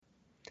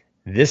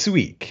This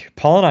week,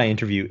 Paul and I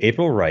interview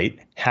April Wright,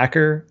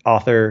 hacker,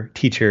 author,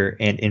 teacher,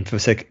 and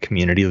InfoSec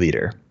community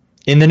leader.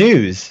 In the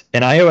news,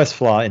 an iOS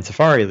flaw in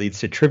Safari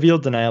leads to trivial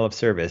denial of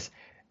service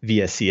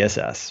via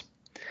CSS.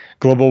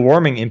 Global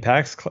warming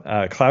impacts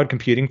cloud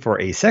computing for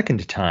a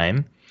second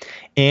time,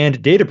 and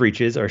data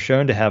breaches are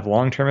shown to have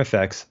long-term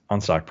effects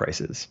on stock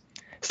prices.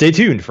 Stay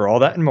tuned for all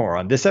that and more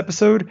on this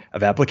episode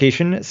of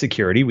Application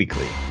Security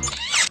Weekly.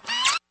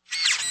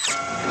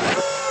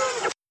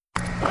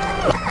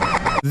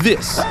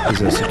 This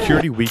is a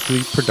Security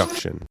Weekly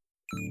production.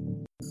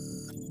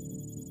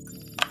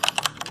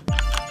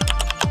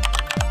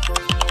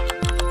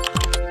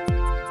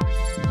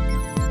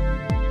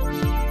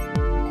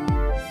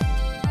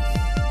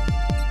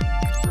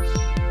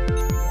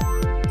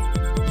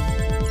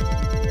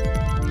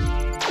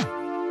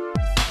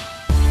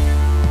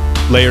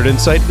 Layered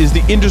Insight is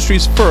the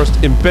industry's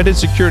first embedded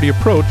security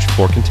approach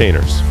for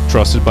containers.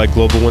 Trusted by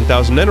Global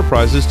 1000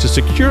 enterprises to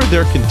secure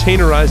their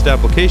containerized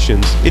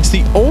applications, it's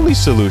the only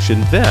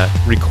solution that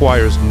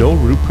requires no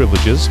root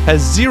privileges,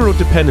 has zero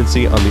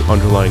dependency on the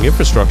underlying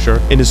infrastructure,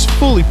 and is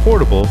fully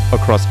portable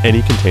across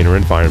any container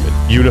environment.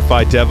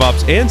 Unify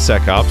DevOps and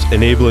SecOps,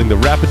 enabling the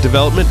rapid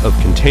development of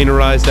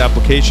containerized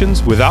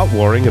applications without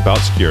worrying about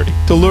security.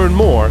 To learn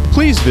more,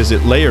 please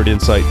visit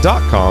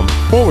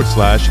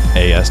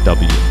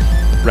layeredinsight.com/ASW.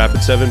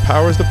 Rapid7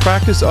 powers the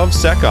practice of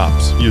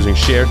SecOps. Using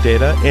shared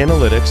data,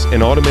 analytics,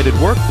 and automated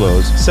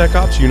workflows,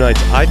 SecOps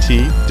unites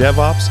IT,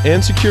 DevOps,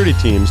 and security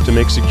teams to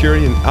make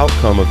security an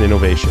outcome of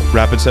innovation.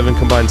 Rapid7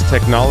 combines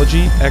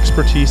technology,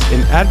 expertise,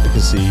 and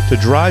advocacy to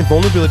drive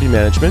vulnerability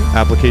management,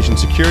 application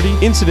security,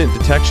 incident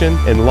detection,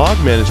 and log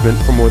management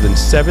for more than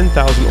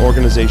 7,000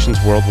 organizations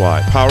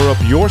worldwide. Power up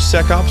your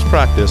SecOps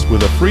practice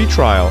with a free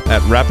trial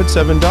at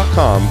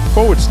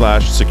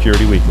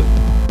rapid7.com/securityweekly.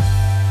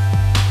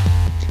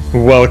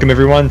 Welcome,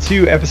 everyone,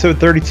 to episode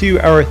 32,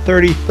 our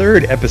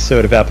 33rd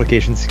episode of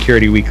Application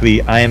Security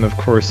Weekly. I am, of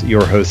course,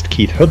 your host,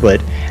 Keith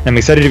Hoodlet, and I'm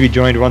excited to be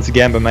joined once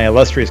again by my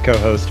illustrious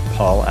co-host,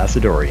 Paul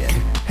Asadorian.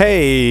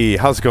 Hey,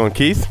 how's it going,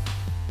 Keith?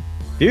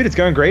 Dude, it's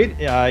going great.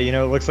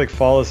 It looks like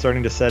fall is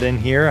starting to set in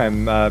here.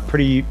 I'm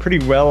pretty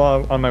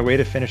well on my way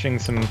to finishing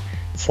some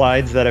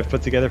slides that I've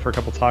put together for a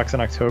couple talks in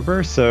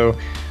October, so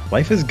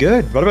life is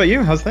good. What about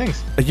you? How's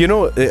things? You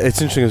know, it's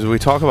interesting as we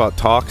talk about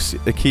talks,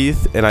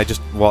 Keith, and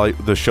while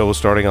the show was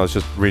starting, I was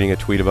just reading a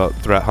tweet about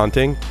threat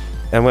hunting,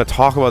 and I'm going to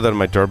talk about that in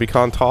my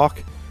DerbyCon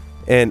talk.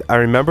 And I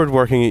remembered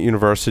working at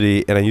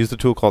university, and I used a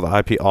tool called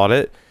IP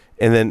Audit,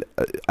 and then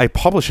I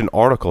published an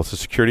article to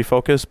Security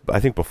Focus, I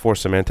think before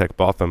Symantec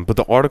bought them, but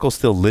the article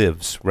still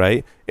lives,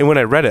 right? And when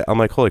I read it, I'm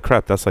like, holy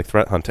crap, that's like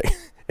threat hunting.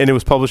 And it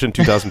was published in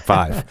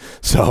 2005.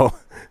 So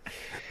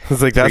I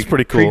was like, that's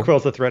pretty cool.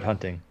 Prequel to threat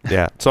hunting.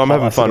 Yeah. So I'm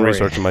having fun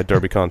researching my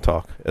DerbyCon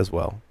talk as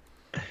well.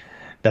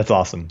 That's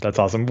awesome. That's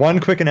awesome. One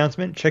quick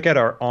announcement. Check out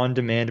our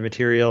on-demand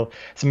material.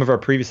 Some of our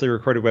previously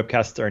recorded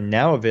webcasts are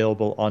now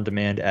available on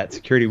demand at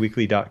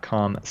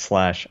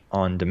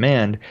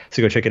securityweekly.com/on-demand.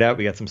 So go check it out.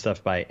 We got some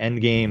stuff by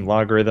Endgame,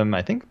 Logarithm.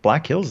 I think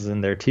Black Hills is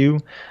in there too.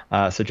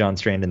 So John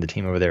Strand and the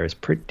team over there is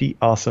pretty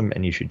awesome,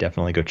 and you should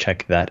definitely go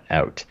check that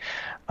out.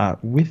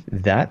 With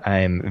that,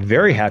 I'm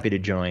very happy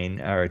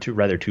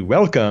to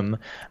welcome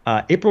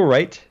April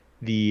Wright,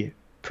 the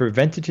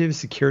Preventative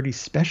Security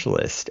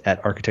Specialist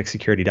at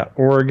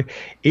architectsecurity.org.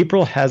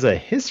 April has a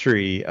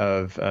history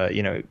of,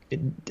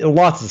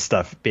 lots of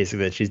stuff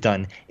basically that she's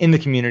done in the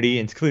community,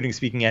 including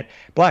speaking at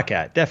Black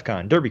Hat, DEF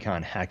CON,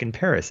 DerbyCon, Hack in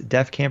Paris,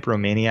 DEF Camp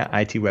Romania,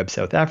 IT Web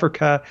South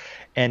Africa,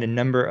 and a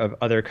number of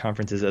other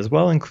conferences as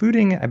well,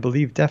 including, I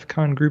believe, DEF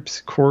CON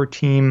Group's core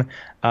team,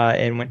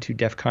 and went to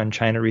DEF CON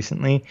China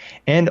recently.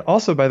 And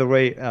also, by the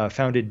way,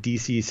 founded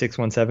DC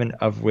 617,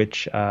 of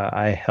which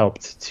I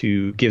helped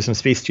to give some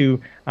space to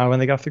when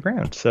they got off the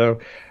ground. So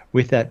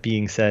with that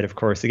being said, of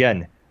course,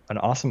 again, an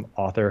awesome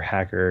author,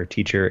 hacker,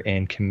 teacher,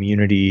 and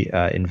community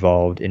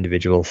involved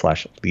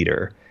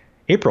individual/leader.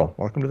 April,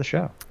 welcome to the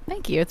show.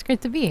 Thank you. It's great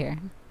to be here.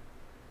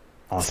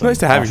 Awesome. It's nice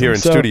to have you here in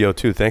studio,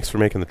 too. Thanks for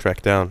making the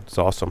trek down. It's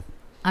awesome.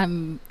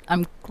 I'm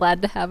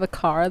glad to have a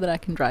car that I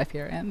can drive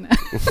here in.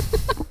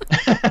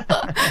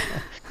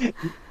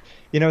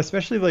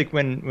 Especially like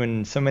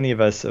when so many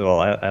of us,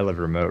 I live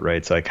remote,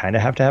 right? So I kind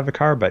of have to have a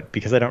car, but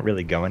because I don't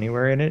really go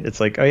anywhere in it, it's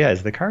like, oh yeah,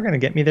 is the car going to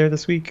get me there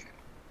this week?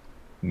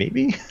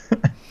 Maybe.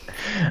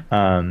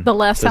 The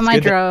last time I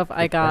drove,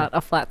 I got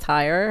a flat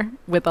tire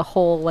with a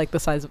hole like the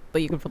size of,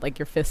 that you can put like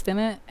your fist in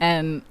it.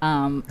 And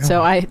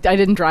so I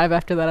didn't drive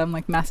after that. I'm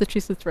like,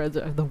 Massachusetts roads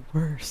are the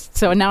worst.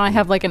 So now I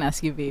have like an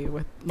SUV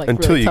with like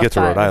until really you get to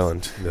tires. Rhode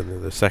Island,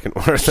 the second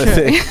worst, I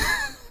think.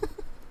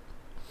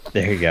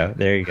 There you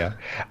go.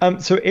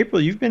 So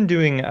April, you've been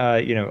doing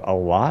a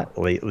lot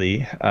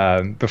lately.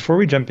 Before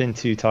we jump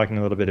into talking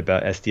a little bit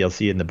about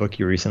SDLC and the book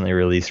you recently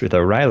released with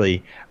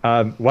O'Reilly,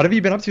 what have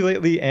you been up to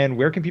lately, and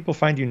where can people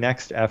find you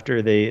next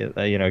after they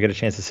get a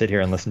chance to sit here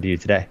and listen to you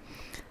today?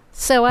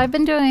 So I've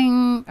been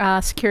doing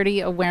security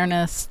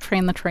awareness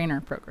train the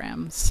trainer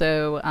programs.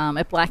 So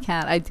at Black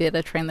Hat, I did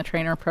a train the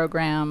trainer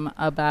program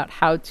about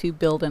how to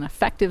build an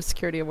effective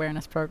security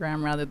awareness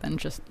program rather than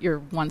just your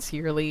once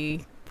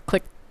yearly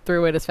click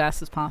through it as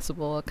fast as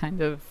possible, a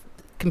kind of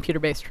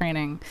computer-based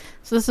training.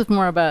 So this is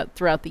more about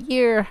throughout the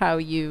year how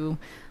you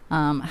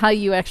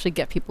actually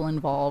get people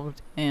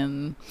involved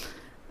in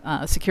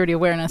security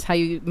awareness, how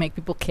you make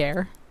people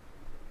care,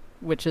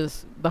 which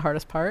is the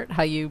hardest part,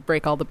 how you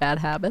break all the bad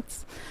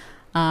habits.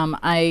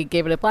 I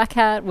gave it a Black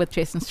Hat with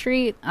Jason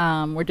Street.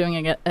 We're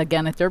doing it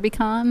again at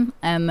DerbyCon,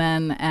 and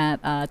then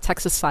at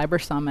Texas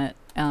Cyber Summit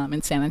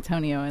in San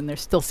Antonio, and there's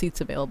still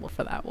seats available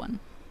for that one.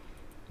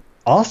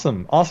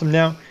 Awesome.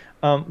 Now,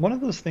 one of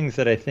those things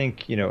that I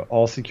think,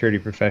 all security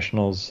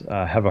professionals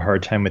have a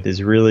hard time with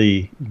is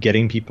really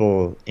getting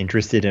people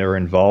interested or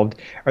involved.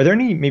 Are there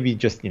any, maybe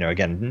just,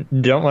 again,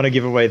 don't want to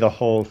give away the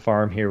whole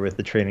farm here with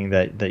the training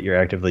that you're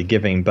actively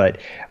giving, but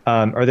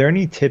are there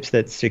any tips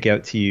that stick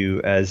out to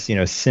you as,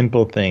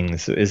 simple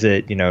things? Is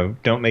it,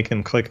 don't make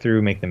them click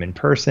through, make them in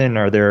person?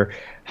 Are there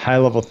high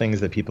level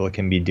things that people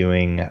can be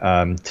doing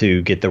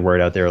to get the word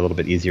out there a little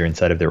bit easier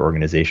inside of their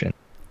organization?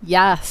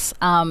 Yes.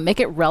 Make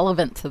it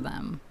relevant to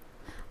them.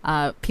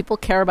 People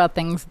care about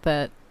things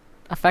that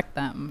affect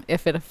them.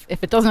 If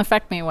it doesn't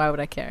affect me, why would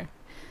I care?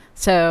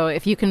 So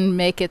if you can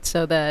make it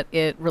so that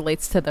it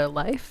relates to their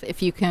life,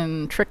 if you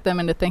can trick them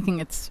into thinking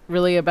it's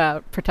really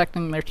about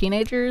protecting their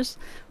teenagers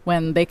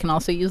when they can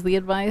also use the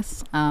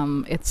advice,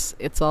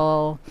 it's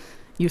all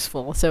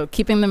useful. So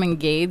keeping them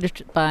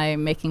engaged by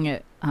making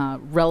it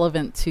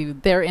relevant to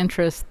their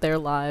interests, their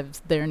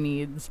lives, their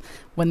needs.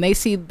 When they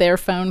see their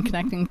phone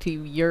connecting to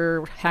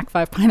your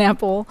Hak5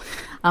 Pineapple,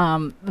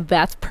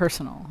 that's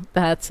personal.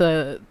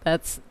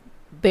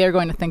 They are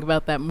going to think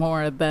about that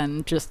more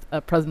than just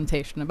a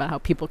presentation about how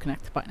people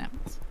connect to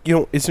pineapples.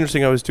 It's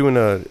interesting. I was doing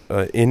a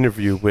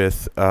interview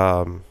with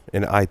an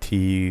IT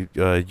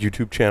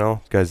YouTube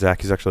channel. Guy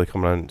Zach, he's actually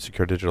coming on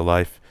Secure Digital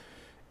Life.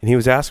 And he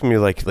was asking me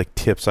like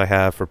tips I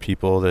have for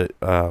people that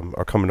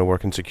are coming to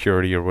work in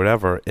security or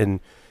whatever. And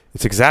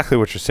it's exactly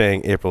what you're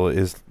saying, April,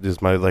 is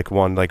my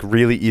one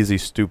really easy,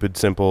 stupid,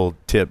 simple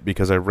tip,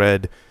 because I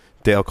read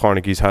Dale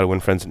Carnegie's How to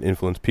Win Friends and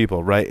Influence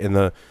People, right? And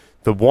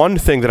the one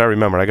thing that I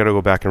remember, I got to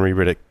go back and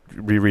reread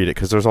it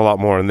because there's a lot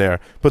more in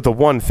there. But the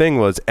one thing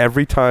was,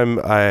 every time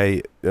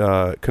I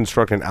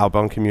construct an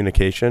outbound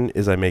communication,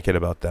 is I make it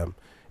about them.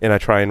 And I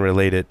try and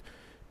relate it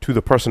to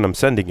the person I'm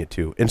sending it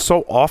to. And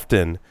so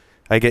often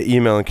I get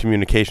email and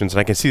communications, and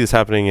I can see this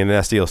happening in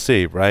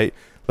SDLC, right?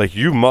 Like,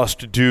 you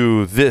must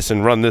do this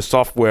and run this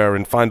software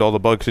and find all the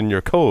bugs in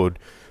your code.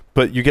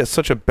 But you get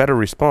such a better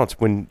response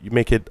when you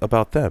make it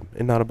about them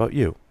and not about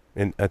you.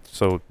 And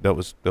so that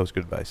was good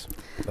advice.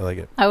 I like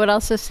it. I would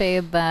also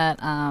say that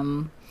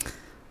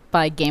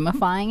by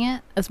gamifying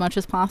it as much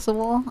as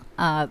possible,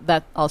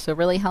 that also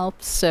really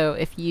helps. So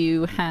if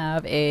you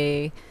have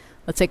a,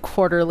 let's say,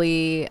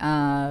 quarterly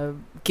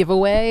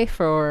giveaway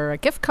for a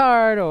gift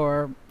card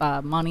or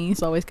money,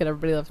 so always good,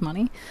 everybody loves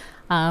money.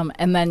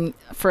 And then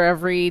for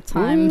every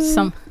time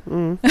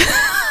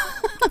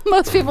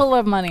most people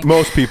love money.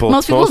 Most people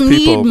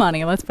need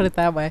money. Let's put it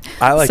that way.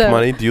 I like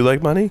money. Do you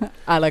like money?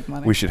 I like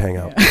money. We should hang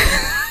out.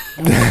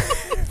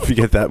 If you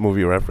get that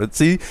movie reference.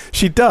 See,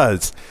 she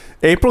does.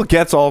 April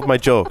gets all of my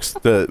jokes.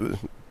 The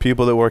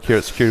people that work here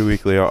at Security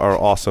Weekly are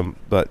awesome,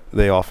 but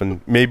they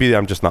often, maybe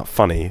I'm just not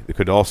funny. It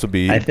could also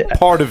be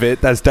part of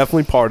it. That's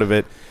definitely part of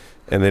it.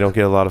 And they don't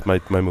get a lot of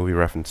my movie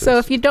references. So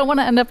if you don't want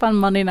to end up on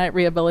Monday Night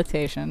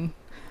Rehabilitation,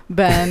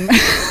 then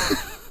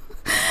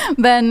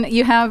then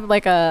you have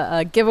like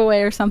a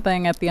giveaway or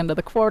something at the end of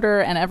the quarter,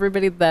 and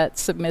everybody that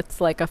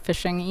submits like a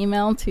phishing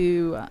email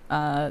to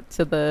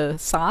the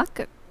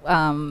SOC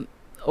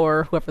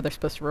or whoever they're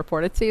supposed to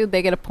report it to,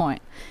 they get a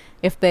point.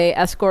 If they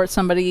escort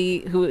somebody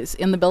who is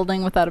in the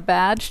building without a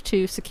badge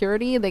to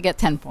security, they get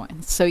 10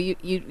 points. So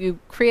you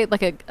create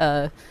like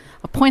a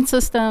point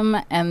system,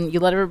 and you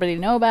let everybody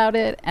know about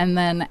it, and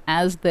then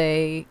as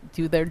they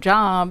do their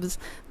jobs,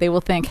 they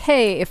will think,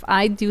 hey, if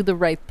I do the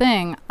right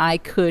thing, I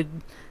could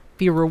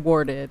be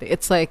rewarded.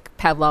 It's like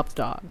Pavlov's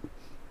dog,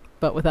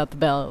 but without the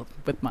bell,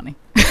 with money.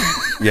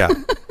 Yeah.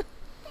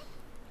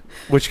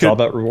 It's all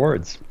about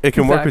rewards. It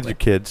can work with your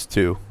kids,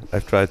 too.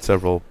 I've tried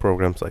several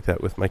programs like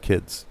that with my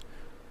kids.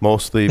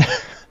 Mostly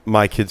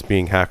my kids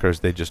being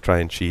hackers, they just try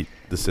and cheat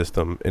the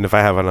system. And if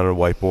I have it on a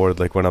whiteboard,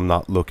 like when I'm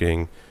not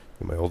looking,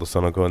 my oldest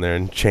son will go in there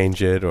and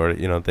change it, or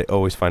they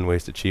always find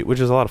ways to cheat,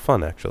 which is a lot of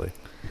fun, actually.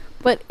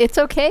 But it's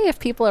okay if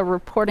people are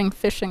reporting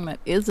phishing that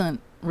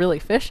isn't really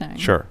phishing.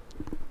 Sure.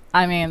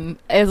 I mean,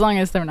 as long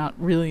as they're not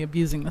really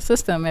abusing the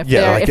system. If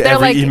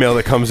every email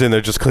that comes in, they're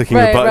just clicking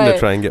a button to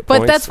try and get points.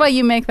 But that's why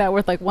you make that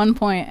worth like 1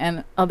 point,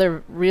 and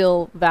other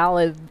real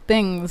valid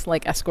things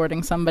like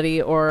escorting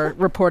somebody or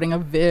reporting a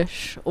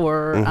vish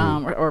or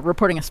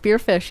reporting a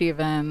spearfish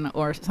even,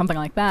 or something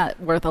like that,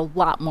 worth a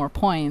lot more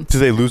points. Do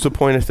they lose a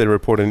point if they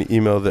report an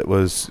email that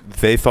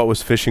they thought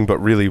was phishing but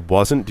really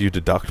wasn't? Do you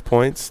deduct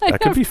points? That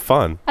could be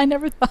fun. I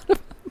never thought of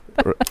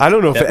I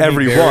don't know if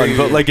everyone,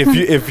 but like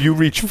if you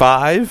reach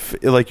 5,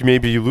 like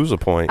maybe you lose a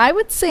point. I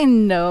would say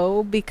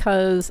no,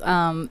 because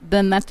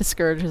then that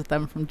discourages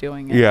them from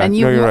doing it. Yeah, and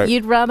you're right.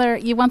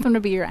 You want them to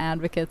be your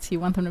advocates. You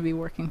want them to be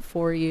working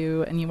for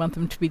you, and you want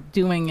them to be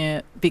doing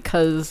it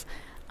because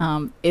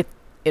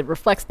it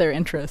reflects their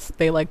interests.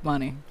 They like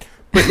money.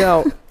 But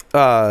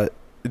now,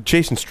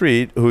 Jason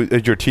Street, who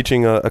you're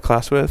teaching a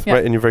class with,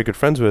 right, and you're very good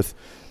friends with,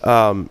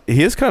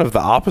 he is kind of the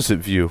opposite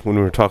view when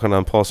we were talking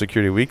on Paul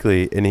Security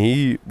Weekly, and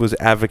he was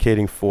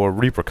advocating for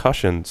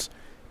repercussions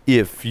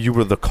if you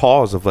were the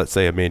cause of, let's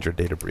say, a major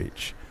data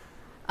breach.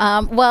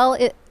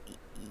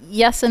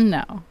 Yes and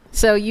no.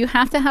 So you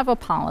have to have a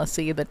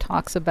policy that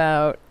talks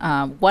about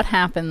what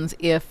happens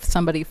if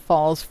somebody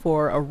falls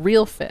for a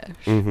real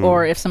fish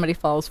or if somebody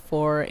falls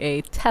for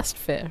a test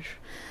fish.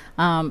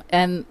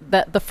 And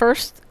that the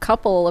first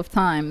couple of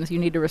times you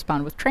need to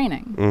respond with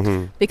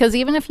training. Because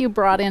even if you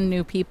brought in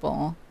new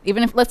people,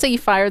 even if, let's say you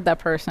fired that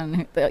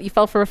person, you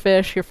fell for a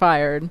fish, you're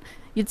fired,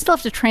 you'd still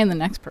have to train the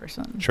next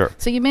person. Sure.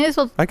 So you may as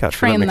well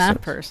train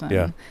that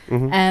person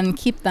and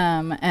keep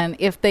them. And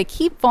if they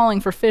keep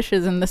falling for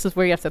fishes, and this is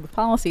where you have to have the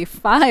policy,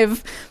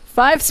 five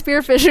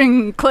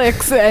spearfishing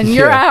clicks and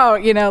you're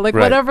out,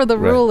 whatever the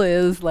rule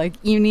is, like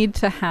you need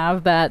to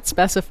have that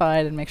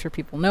specified and make sure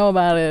people know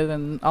about it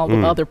and all the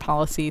other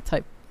policy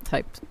type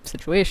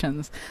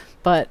situations.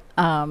 But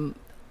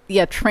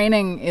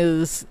training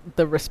is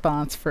the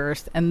response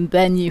first, and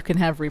then you can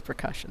have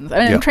repercussions.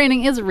 I mean,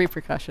 training is a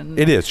repercussion.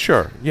 It is,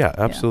 sure. Yeah,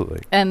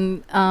 absolutely.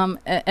 And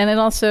it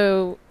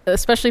also,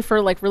 especially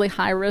for like really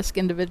high risk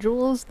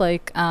individuals,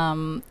 like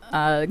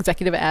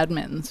executive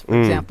admins, for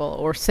example,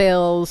 or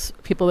sales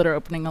people that are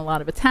opening a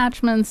lot of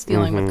attachments,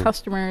 dealing with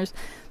customers,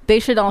 they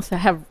should also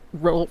have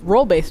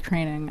role-based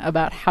training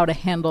about how to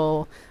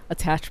handle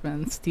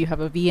attachments. Do you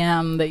have a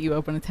VM that you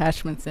open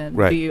attachments in?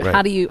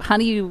 How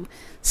do you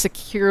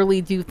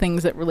securely do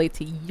things that relate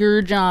to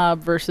your job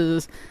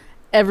versus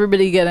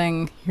everybody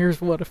getting, here's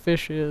what a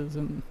fish is,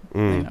 and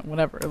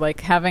whatever.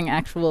 Like having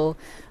actual,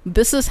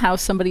 this is how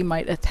somebody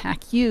might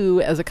attack you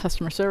as a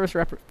customer service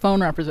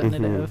phone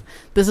representative.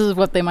 This is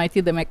what they might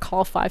do. They might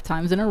call 5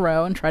 times in a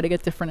row and try to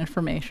get different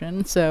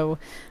information. So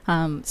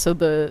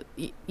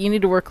you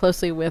need to work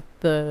closely with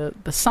the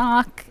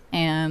SOC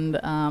and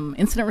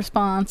incident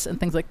response and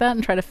things like that,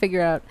 and try to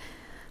figure out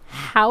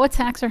how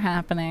attacks are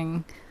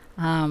happening.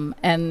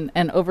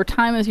 And over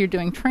time, as you're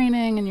doing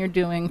training and you're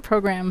doing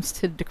programs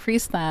to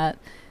decrease that,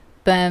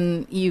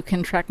 then you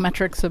can track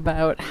metrics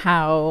about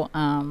how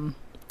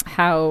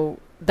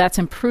that's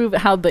improved,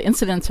 how the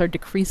incidents are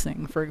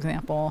decreasing, for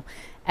example,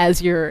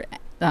 as you're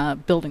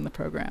building the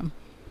program.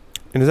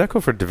 And does that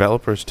go for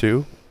developers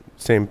too?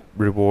 Same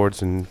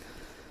rewards and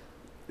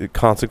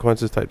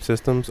consequences type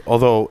systems?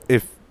 Although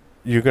if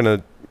you're going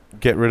to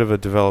get rid of a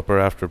developer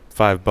after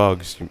 5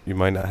 bugs, you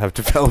might not have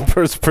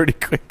developers pretty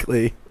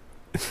quickly.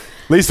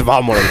 At least if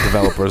I'm one of the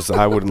developers,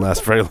 I wouldn't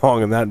last very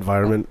long in that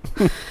environment.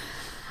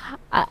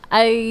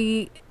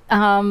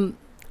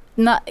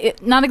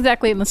 Not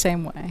exactly in the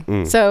same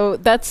way. So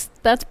that's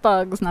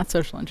bugs, not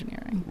social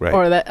engineering, right.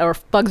 or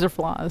bugs or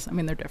flaws. I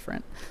mean, they're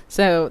different.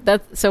 So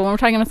when we're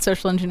talking about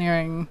social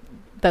engineering,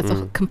 that's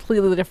a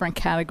completely different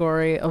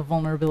category of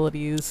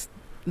vulnerabilities.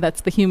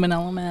 That's the human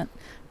element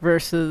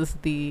versus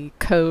the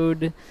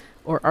code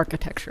or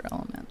architecture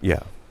element. Yeah.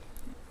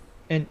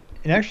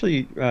 And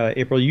actually,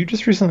 April, you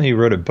just recently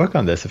wrote a book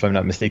on this, if I'm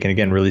not mistaken,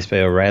 again, released by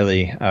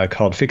O'Reilly,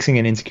 called Fixing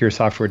an Insecure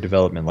Software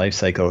Development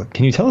Lifecycle.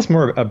 Can you tell us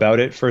more about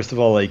it? First of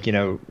all,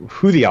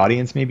 who the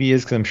audience maybe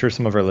is, because I'm sure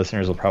some of our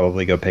listeners will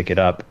probably go pick it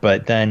up.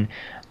 But then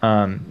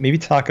maybe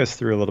talk us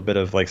through a little bit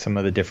of some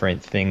of the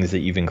different things that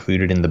you've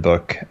included in the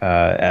book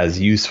as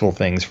useful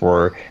things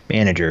for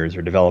managers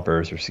or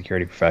developers or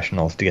security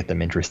professionals to get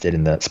them interested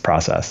in this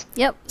process.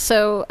 Yep.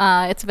 So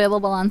it's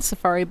available on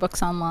Safari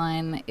Books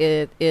Online.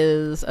 It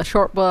is a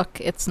short book.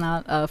 It's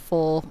not a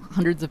full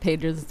hundreds of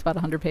pages. It's about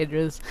 100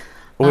 pages.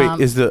 Wait,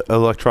 is the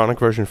electronic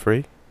version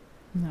free?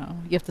 No,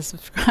 you have to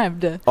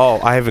subscribe to... Oh,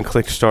 I haven't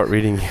clicked start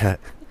reading yet.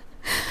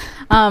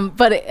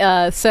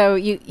 So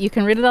you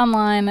can read it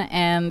online,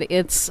 and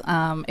it's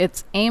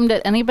aimed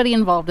at anybody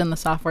involved in the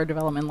software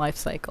development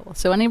lifecycle.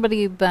 So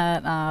anybody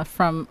that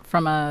from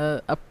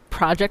a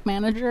project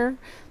manager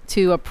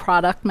to a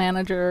product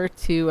manager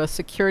to a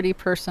security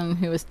person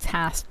who is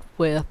tasked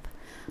with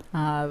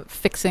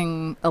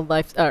fixing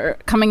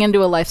coming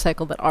into a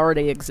lifecycle that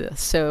already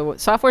exists. So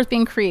software is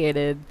being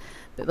created.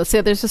 Let's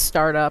say there's a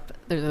startup,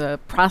 there's a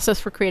process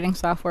for creating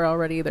software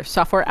already, there's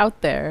software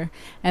out there,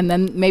 and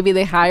then maybe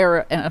they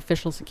hire an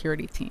official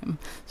security team.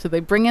 So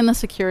they bring in the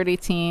security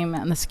team,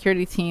 and the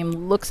security team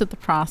looks at the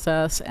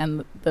process,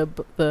 and the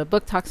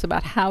book talks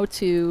about how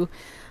to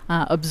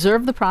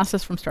observe the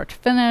process from start to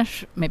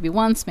finish, maybe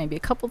once, maybe a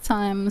couple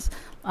times,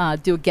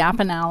 do a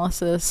gap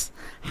analysis,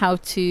 how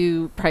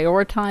to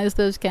prioritize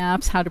those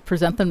gaps, how to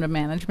present them to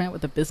management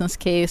with a business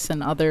case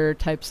and other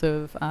types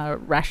of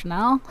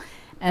rationale,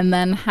 and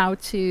then how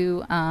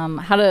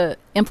to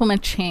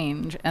implement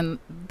change. And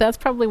that's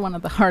probably one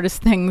of the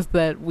hardest things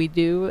that we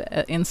do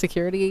in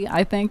security,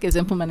 I think, is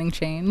implementing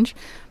change,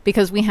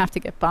 because we have to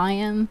get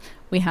buy-in.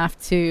 We have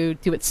to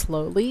do it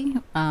slowly,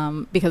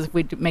 because if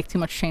we make too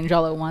much change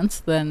all at once,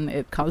 then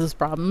it causes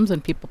problems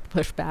and people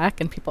push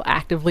back and people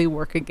actively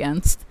work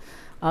against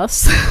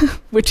us,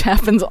 which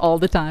happens all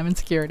the time in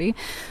security.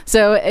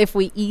 So if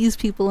we ease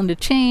people into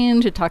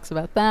change, it talks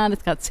about that.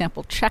 It's got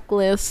sample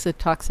checklists. It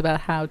talks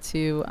about how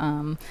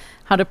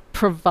to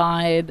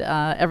provide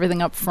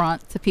everything up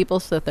front to people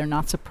so that they're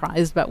not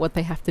surprised about what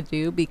they have to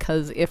do.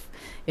 Because if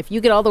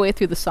you get all the way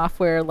through the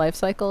software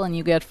lifecycle and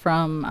you get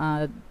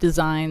from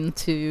design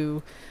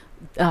to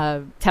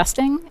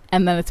testing,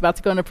 and then it's about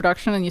to go into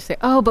production, and you say,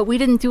 "Oh, but we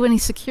didn't do any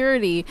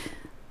security,"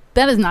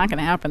 that is not going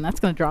to happen. That's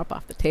going to drop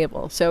off the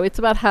table. So it's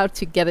about how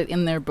to get it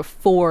in there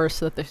before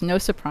so that there's no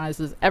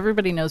surprises.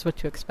 Everybody knows what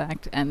to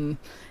expect, and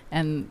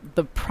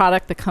the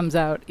product that comes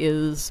out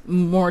is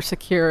more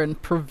secure and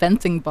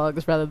preventing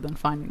bugs rather than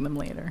finding them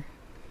later.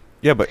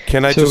 Yeah, but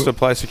can I just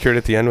apply security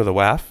at the end with a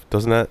WAF?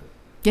 Doesn't that?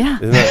 Yeah.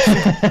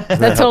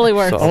 That totally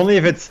works. Only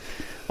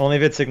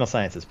if it's Signal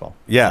Sciences, Paul.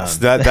 Yes,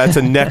 that's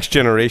a next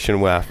generation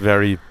WAF.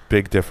 Very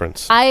big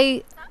difference.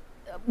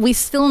 We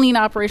still need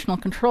operational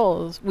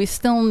controls. We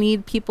still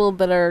need people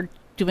that are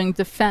doing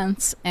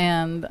defense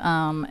and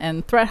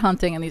threat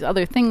hunting and these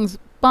other things.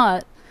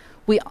 But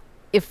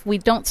if we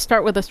don't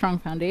start with a strong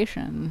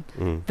foundation,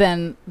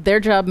 then their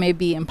job may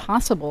be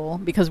impossible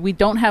because we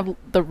don't have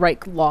the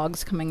right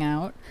logs coming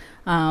out.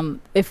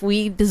 If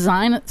we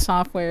design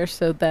software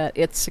so that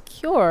it's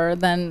secure,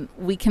 then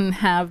we can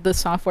have the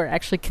software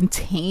actually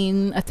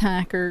contain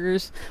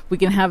attackers. We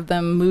can have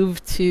them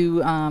move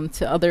to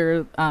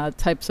other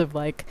types of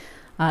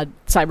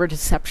cyber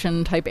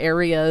deception type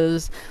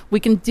areas. We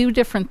can do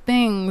different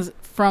things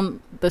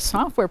from the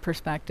software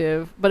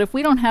perspective, but if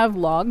we don't have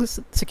logs,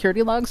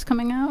 security logs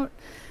coming out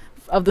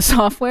of the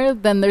software,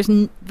 then there's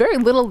very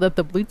little that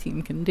the blue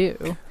team can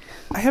do.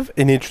 I have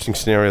an interesting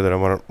scenario that I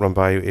want to run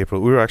by you,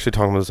 April. We were actually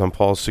talking about this on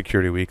Paul's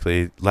Security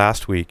Weekly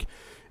last week,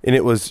 and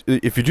it was,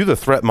 if you do the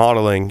threat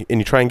modeling and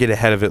you try and get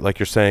ahead of it, like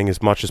you're saying,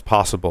 as much as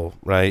possible,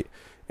 right?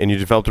 And you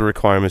develop the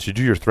requirements, you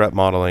do your threat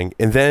modeling,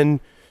 and then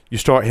you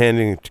start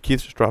handing it,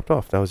 Keith just dropped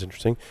off, that was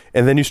interesting.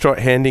 And then you start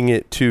handing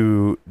it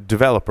to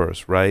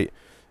developers, right?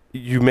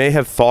 You may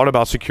have thought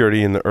about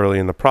security early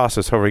in the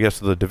process, however, it gets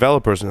to the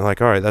developers and they're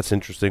like, all right, that's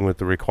interesting with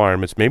the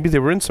requirements. Maybe they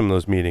were in some of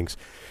those meetings.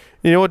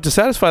 You know what, to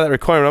satisfy that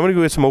requirement, I'm going to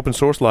go get some open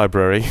source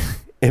library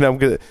and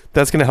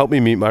that's going to help me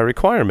meet my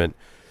requirement.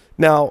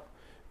 Now,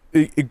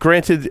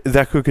 granted,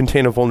 that could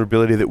contain a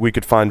vulnerability that we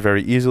could find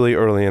very easily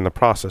early in the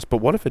process,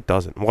 but what if it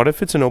doesn't? What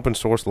if it's an open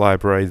source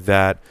library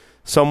that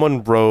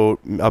someone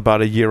wrote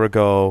about a year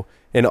ago,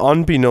 and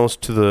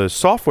unbeknownst to the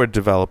software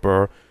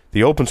developer,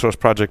 the open source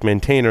project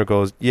maintainer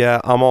goes,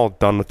 yeah, I'm all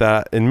done with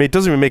that, and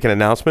doesn't even make an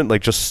announcement,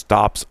 just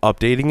stops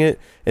updating it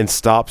and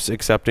stops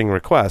accepting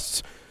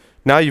requests.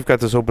 Now you've got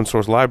this open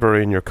source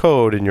library in your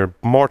code, and you're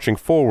marching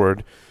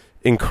forward,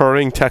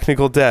 incurring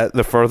technical debt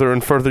the further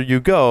and further you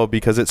go,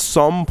 because at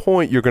some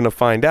point you're going to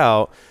find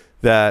out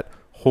that,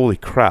 holy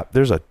crap,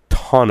 there's a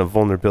ton of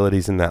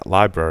vulnerabilities in that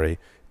library,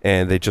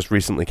 and they just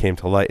recently came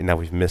to light, and now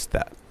we've missed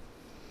that.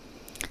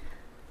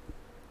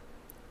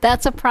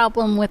 That's a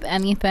problem with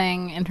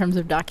anything in terms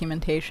of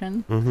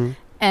documentation. Mm-hmm.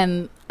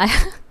 And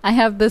I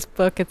have this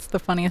book. It's the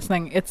funniest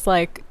thing. It's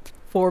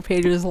 4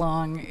 pages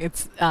long.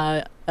 It's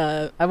I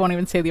won't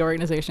even say the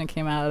organization it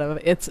came out of.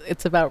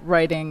 It's about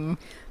writing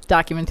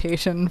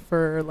documentation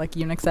for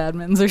Unix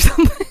admins or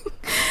something.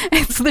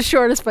 It's the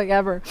shortest book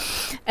ever.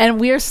 And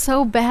we are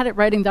so bad at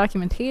writing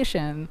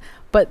documentation,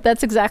 but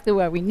that's exactly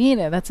why we need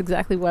it. That's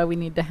exactly why we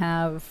need to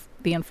have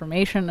the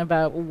information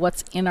about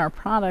what's in our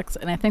products.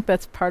 And I think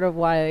that's part of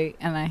why,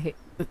 and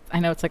I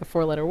know it's a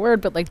 4-letter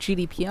word, but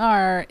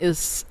GDPR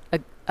is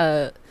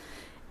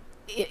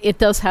it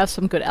does have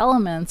some good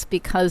elements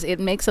because it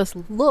makes us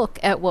look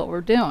at what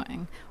we're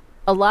doing.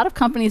 A lot of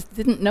companies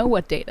didn't know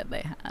what data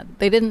they had.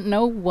 They didn't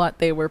know what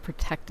they were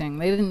protecting.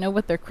 They didn't know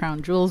what their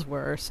crown jewels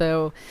were.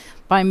 So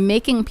by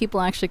making people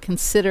actually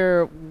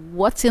consider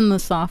what's in the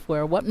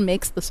software, what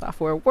makes the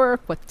software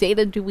work, what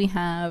data do we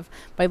have,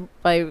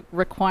 by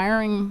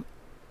requiring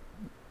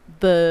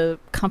the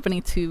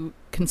company to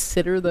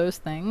consider those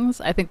things,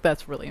 I think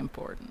that's really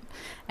important.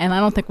 And I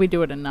don't think we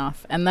do it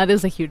enough. And that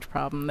is a huge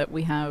problem, that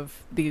we have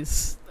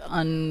these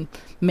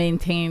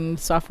unmaintained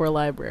software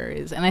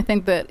libraries. And I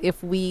think that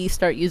if we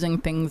start using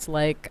things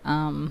like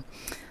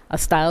a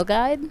style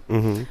guide,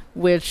 mm-hmm.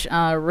 which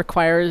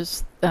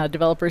requires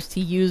developers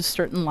to use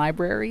certain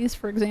libraries,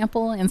 for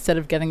example, instead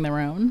of getting their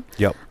own.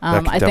 Yep.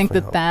 I think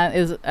that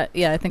is, I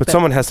think. But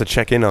someone has to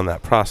check in on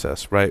that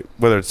process, right?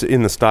 Whether it's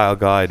in the style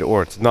guide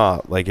or it's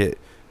not.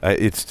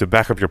 It's to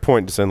back up your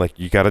point, to saying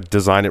you got to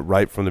design it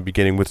right from the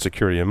beginning with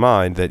security in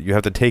mind. That you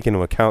have to take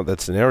into account that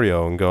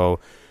scenario and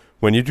go,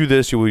 when you do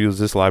this, you will use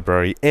this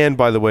library. And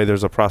by the way,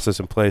 there's a process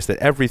in place that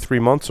every 3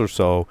 months or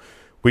so,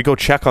 we go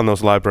check on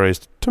those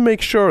libraries to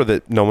make sure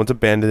that no one's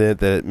abandoned it,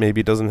 that it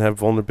maybe doesn't have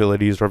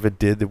vulnerabilities, or if it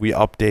did, that we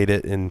update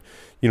it, and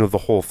the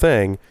whole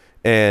thing.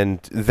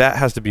 And that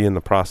has to be in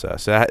the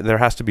process. There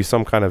has to be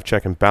some kind of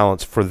check and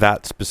balance for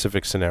that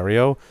specific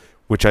scenario,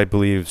 which I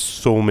believe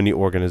so many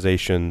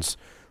organizations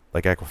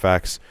like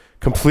Equifax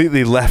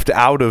completely left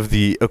out of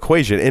the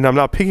equation. And I'm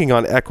not picking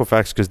on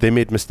Equifax because they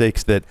made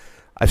mistakes that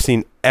I've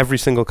seen every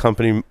single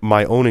company,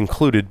 my own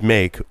included,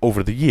 make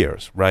over the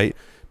years, right?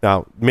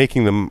 Now,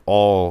 making them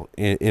all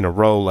in a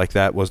row like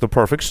that was the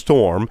perfect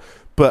storm.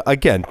 But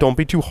again, don't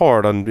be too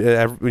hard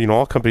on,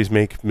 all companies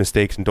make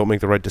mistakes and don't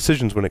make the right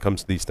decisions when it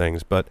comes to these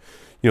things. But,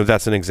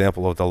 that's an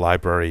example of the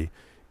library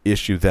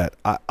issue that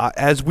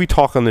as we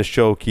talk on this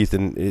show, Keith,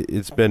 and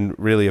it's been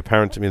really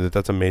apparent to me that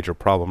that's a major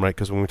problem, right?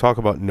 Because when we talk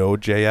about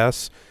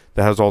Node.js,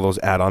 that has all those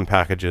add-on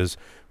packages.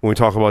 When we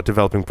talk about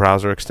developing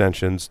browser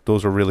extensions,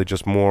 those are really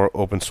just more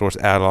open source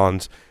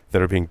add-ons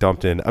that are being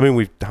dumped in. I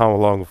mean, how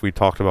long have we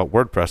talked about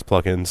WordPress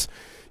plugins,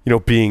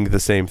 being the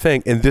same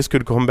thing? And this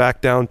could come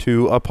back down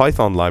to a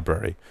Python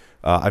library.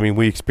 I mean,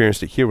 we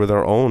experienced it here with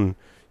our own,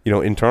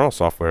 internal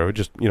software. We're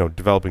just,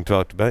 developing,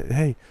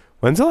 hey,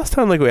 when's the last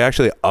time we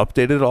actually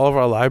updated all of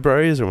our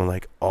libraries? And we're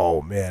like,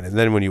 oh man. And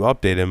then when you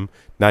update them,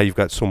 now you've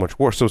got so much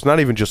worse. So it's not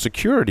even just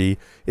security,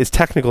 it's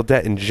technical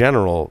debt in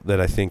general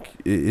that I think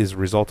is a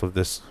result of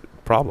this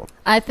problem.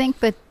 I think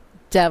that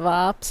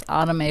DevOps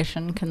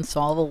automation can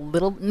solve a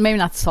little, maybe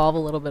not solve a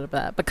little bit of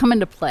that, but come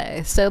into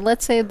play. So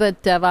let's say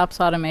that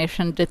DevOps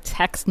automation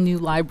detects new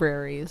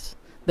libraries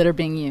that are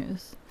being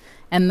used.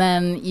 And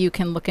then you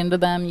can look into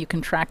them, you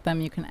can track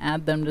them, you can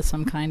add them to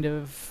some kind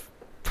of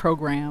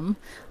program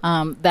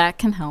that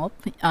can help.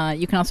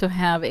 You can also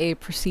have a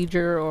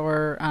procedure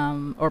or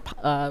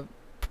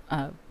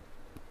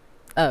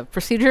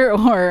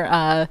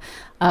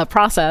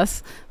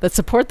process that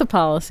support the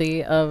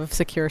policy of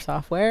secure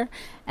software,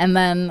 and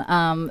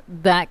then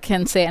that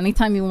can say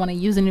anytime you want to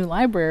use a new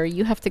library,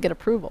 you have to get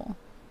approval,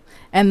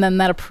 and then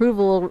that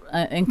approval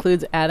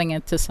includes adding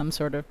it to some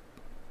sort of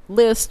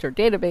list or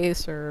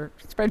database or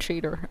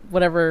spreadsheet or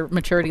whatever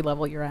maturity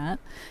level you're at.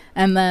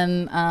 And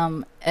then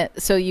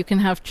so you can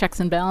have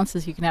checks and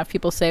balances. You can have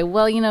people say,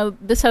 well,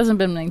 this hasn't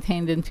been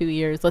maintained in 2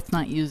 years, let's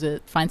not use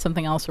it, find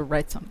something else or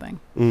write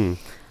something.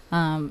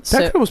 That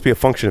could almost be a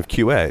function of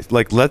QA.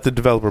 Like, let the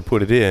developer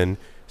put it in,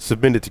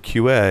 submit it to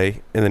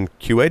QA, and then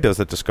QA does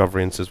that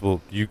discovery and says,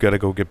 well, you got to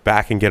go get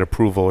back and get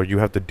approval, or you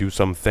have to do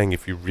something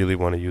if you really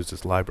want to use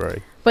this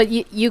library. But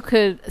you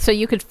could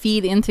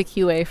feed into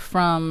QA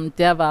from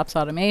DevOps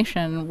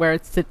automation, where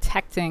it's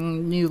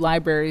detecting new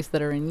libraries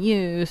that are in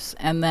use,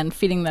 and then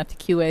feeding that to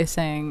QA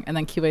and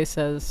then QA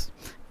says,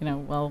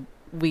 well,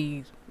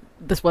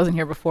 this wasn't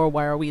here before,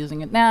 why are we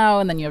using it now?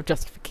 And then you have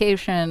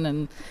justification,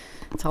 and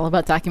it's all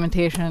about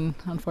documentation,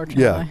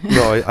 unfortunately. Yeah,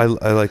 no,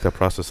 I like that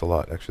process a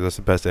lot, actually. That's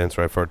the best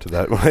answer I've heard to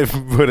that when I've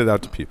put it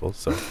out to people.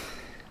 So,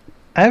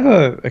 I have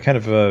a kind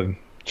of a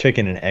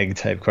chicken and egg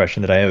type question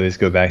that I always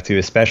go back to,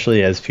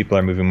 especially as people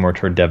are moving more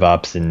toward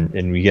DevOps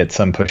and we get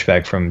some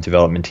pushback from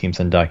development teams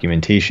on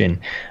documentation.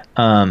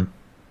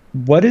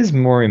 What is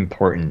more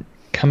important,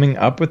 coming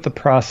up with the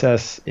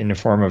process in the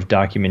form of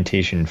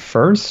documentation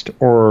first,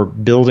 or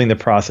building the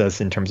process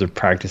in terms of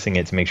practicing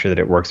it to make sure that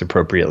it works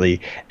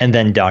appropriately and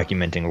then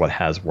documenting what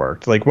has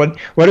worked? Like, what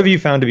have you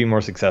found to be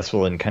more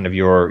successful in kind of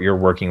your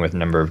working with a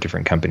number of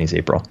different companies,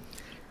 April?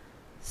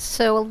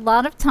 So a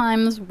lot of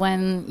times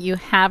when you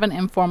have an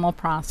informal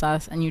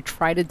process and you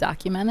try to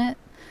document it,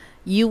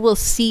 you will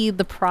see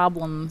the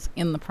problems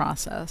in the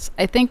process.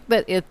 I think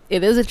that it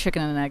is a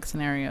chicken and egg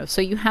scenario.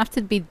 So you have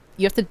to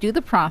do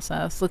the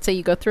process. Let's say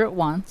you go through it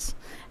once,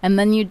 and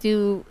then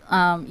you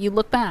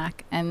look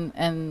back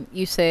and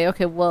you say,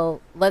 okay,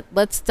 well,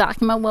 let's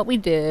document what we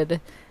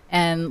did,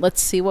 and let's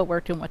see what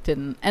worked and what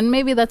didn't. And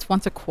maybe that's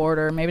once a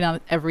quarter, maybe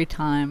not every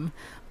time,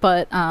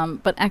 but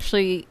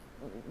actually,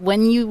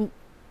 when you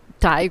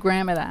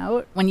diagram it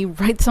out, when you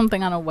write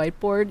something on a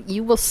whiteboard,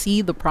 you will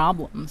see the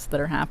problems that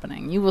are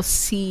happening. You will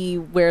see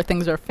where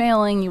things are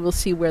failing. You will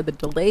see where the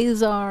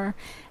delays are.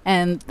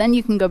 And then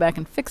you can go back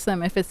and fix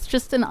them. If it's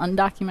just an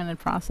undocumented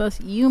process,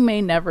 you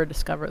may never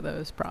discover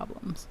those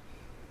problems.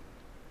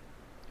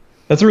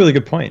 That's a really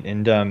good point.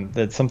 And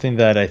that's something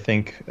that I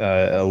think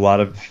a lot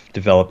of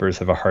developers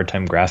have a hard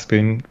time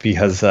grasping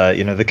because,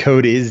 the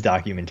code is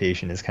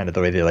documentation is kind of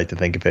the way they like to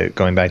think of it,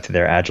 going back to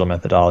their agile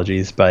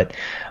methodologies. But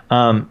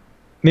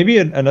maybe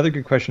another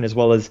good question as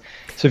well is,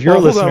 so if you're a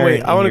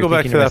listener... I want to go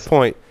back to that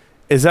point.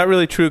 Is that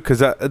really true? Because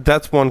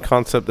that's one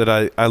concept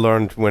that I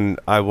learned when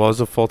I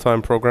was a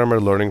full-time programmer,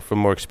 learning from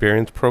more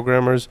experienced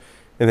programmers.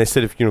 And they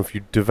said if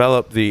you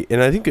develop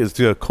and I think it's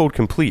the Code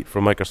Complete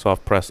from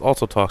Microsoft Press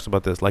also talks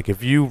about this. Like,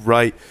 if you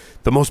write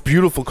the most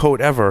beautiful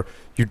code ever,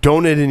 you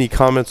don't need any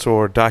comments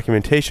or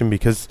documentation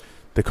because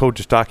the code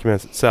just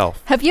documents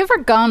itself. Have you ever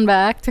gone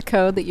back to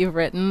code that you've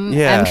written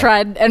and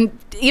tried, and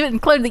even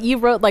code that you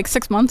wrote like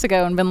 6 months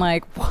ago and been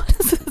like, what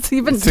does this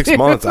even do? 6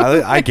 months.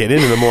 I get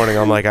in the morning.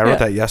 I'm like, I wrote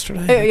that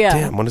yesterday.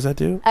 Damn, what does that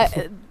do?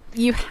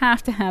 You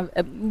have to have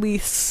at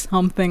least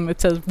something that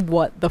says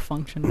what the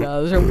function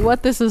does or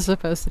what this is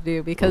supposed to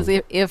do. Because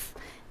if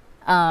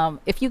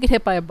you get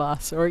hit by a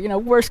bus or,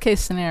 worst case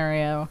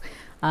scenario,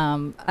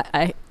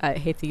 I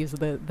hate to use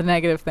the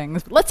negative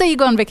things, but let's say you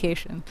go on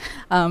vacation.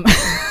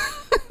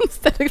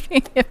 Instead of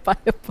being hit by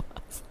a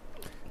bus.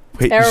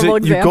 Wait,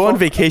 you go on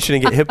vacation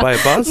and get hit by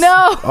a bus?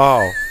 No.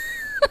 Oh.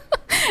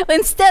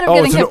 Instead of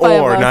getting hit by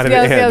a bus. Not an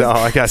and. Oh,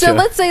 I gotcha. So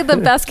let's say the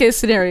best case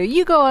scenario,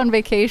 you go on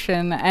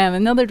vacation and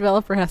another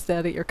developer has to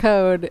edit your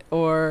code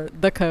or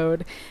the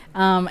code,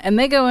 and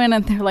they go in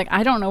and they're like,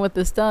 I don't know what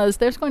this does.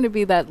 There's going to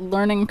be that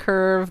learning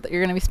curve that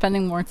you're going to be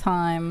spending more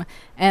time,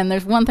 and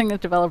there's one thing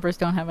that developers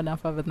don't have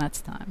enough of, and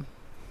that's time.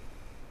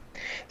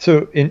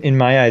 So in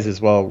my eyes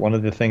as well, one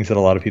of the things that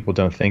a lot of people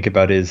don't think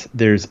about is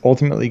there's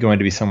ultimately going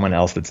to be someone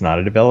else that's not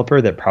a developer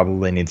that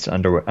probably needs to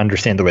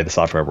understand the way the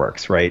software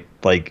works, right?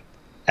 Like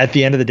at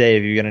the end of the day,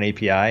 if you get an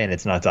API and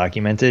it's not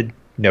documented,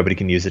 nobody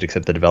can use it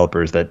except the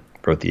developers that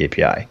wrote the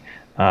API.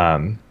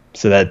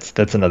 So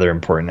that's another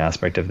important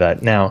aspect of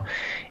that. Now,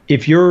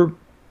 if you're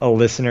a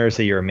listener,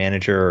 say you're a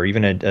manager or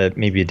even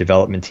maybe a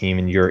development team,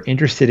 and you're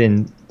interested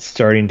in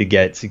starting to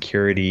get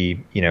security,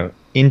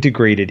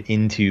 integrated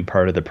into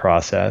part of the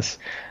process,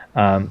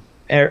 are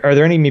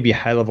there any maybe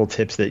high-level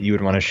tips that you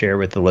would want to share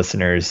with the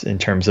listeners in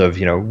terms of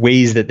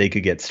ways that they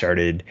could get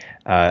started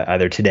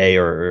either today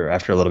or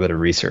after a little bit of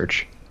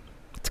research?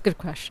 It's a good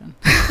question.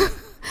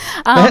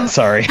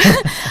 Sorry.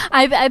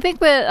 I think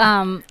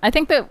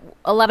that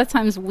a lot of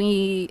times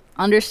we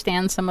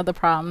understand some of the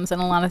problems, and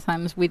a lot of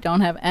times we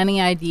don't have any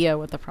idea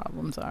what the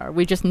problems are.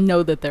 We just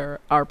know that there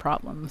are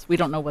problems. We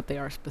don't know what they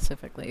are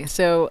specifically.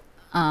 So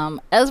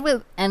as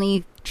with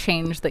any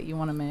change that you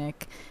want to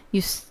make,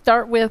 you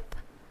start with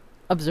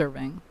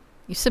observing.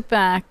 You sit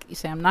back, you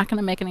say, I'm not going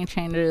to make any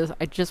changes.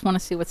 I just want to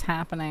see what's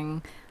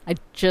happening. I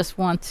just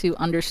want to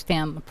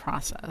understand the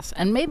process.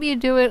 And maybe you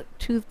do it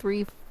 2,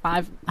 3,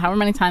 5, however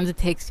many times it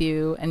takes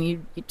you, and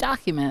you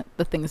document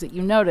the things that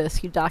you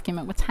notice. You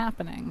document what's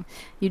happening.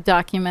 You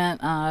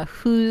document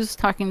who's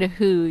talking to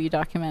who. You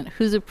document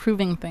who's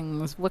approving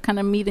things, what kind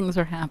of meetings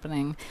are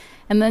happening.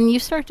 And then you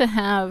start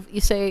to you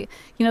say,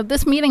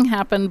 this meeting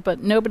happened,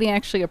 but nobody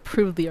actually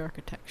approved the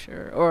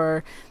architecture.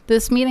 Or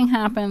this meeting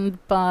happened,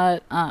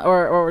 but,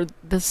 or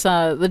this,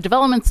 the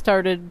development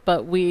started,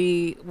 but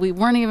we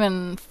weren't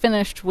even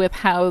finished with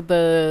how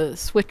the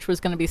switch was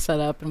going to be set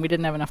up, and we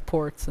didn't have enough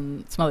ports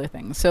and some other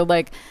things. So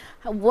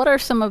what are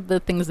some of the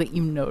things that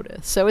you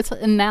notice? So it's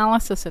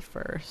analysis at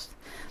first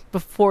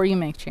before you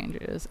make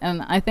changes.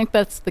 And I think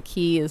that's the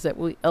key, is that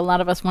a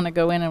lot of us want to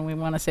go in and we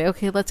want to say,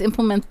 okay, let's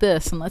implement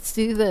this and let's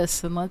do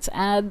this and let's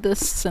add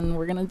this and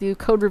we're going to do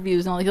code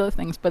reviews and all these other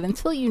things. But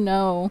until you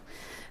know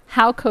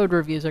how code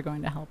reviews are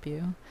going to help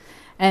you,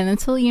 and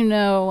until you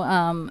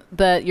know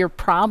that your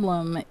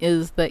problem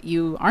is that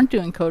you aren't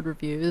doing code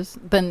reviews,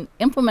 then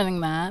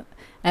implementing that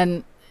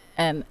and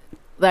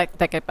that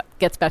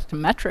gets back to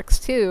metrics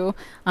too.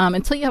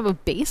 Until you have a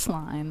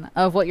baseline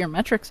of what your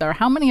metrics are,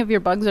 how many of your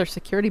bugs are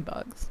security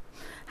bugs?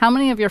 How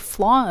many of your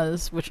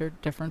flaws, which are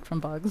different from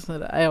bugs,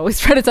 that I always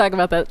try to talk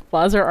about that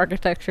flaws are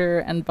architecture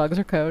and bugs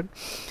are code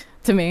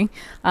to me.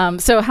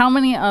 So how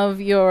many of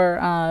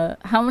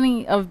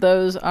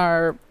those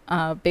are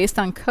based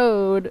on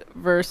code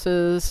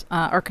versus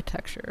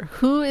architecture?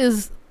 Who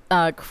is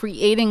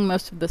creating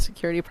most of the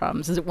security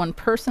problems? Is it one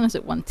person? Is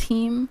it one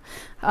team?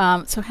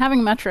 So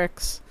having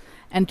metrics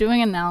and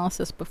doing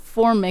analysis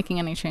before making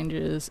any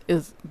changes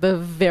is the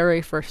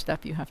very first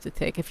step you have to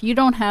take. If you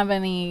don't have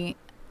any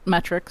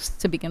metrics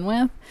to begin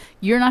with,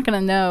 you're not going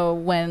to know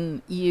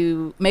when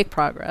you make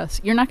progress.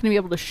 You're not going to be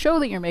able to show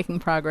that you're making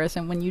progress.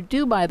 And when you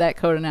do buy that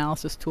code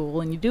analysis tool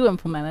and you do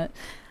implement it,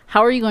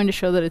 how are you going to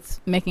show that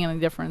it's making any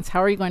difference?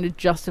 How are you going to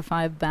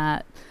justify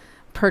that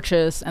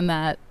purchase and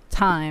that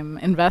time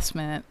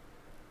investment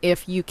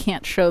if you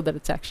can't show that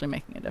it's actually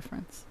making a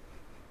difference?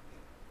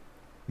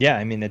 Yeah,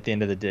 I mean, at the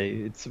end of the day,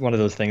 it's one of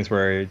those things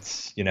where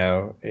it's,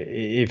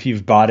 if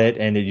you've bought it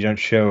and you don't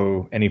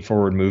show any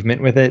forward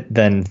movement with it,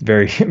 then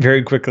very,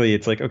 very quickly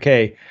it's like,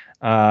 okay,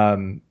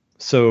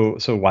 so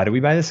why do we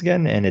buy this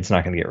again? And it's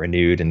not going to get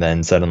renewed. And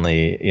then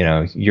suddenly,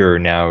 you're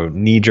now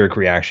knee-jerk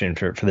reaction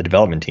for the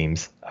development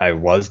teams. I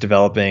was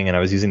developing and I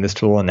was using this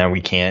tool, and now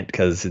we can't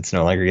because it's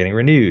no longer getting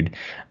renewed,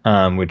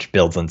 which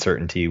builds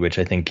uncertainty, which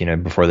I think,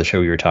 before the show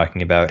we were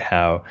talking about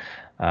how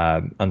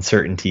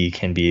uncertainty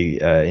can be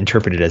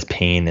interpreted as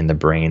pain in the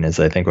brain, as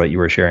I think what you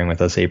were sharing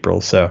with us, April.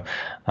 So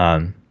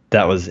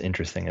that was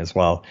interesting as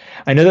well.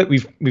 I know that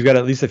we've got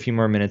at least a few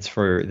more minutes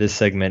for this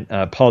segment.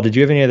 Paul, did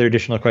you have any other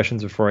additional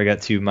questions before I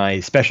got to my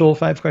special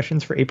 5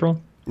 questions for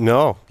April?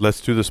 No,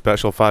 let's do the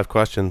special 5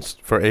 questions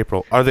for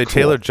April. Are they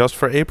tailored just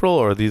for April,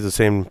 or are these the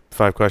same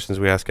 5 questions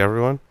we ask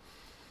everyone?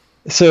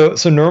 So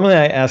normally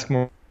I ask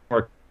more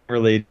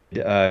related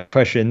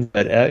questions,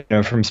 but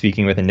from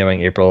speaking with and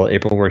knowing April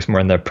works more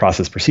on the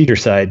process procedure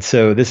side.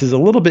 So this is a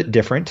little bit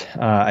different.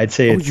 I'd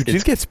say you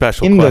did get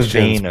special in questions. The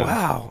vein of,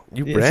 wow,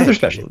 they're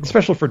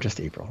special for just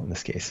April in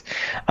this case.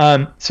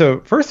 So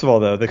first of all,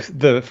 though,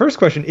 the first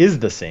question is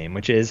the same,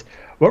 which is,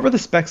 what were the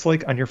specs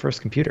like on your first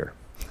computer?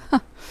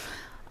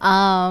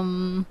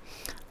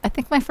 I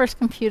think my first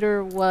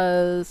computer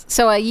was,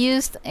 so I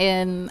used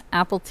an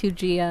Apple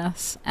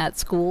IIgs at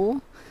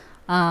school.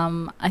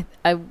 I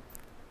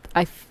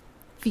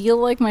feel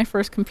like my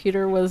first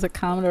computer was a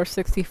Commodore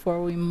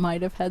 64. We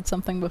might have had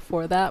something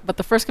before that, but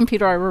the first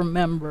computer I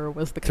remember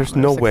was the Commodore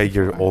 64. There's no way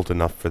you're old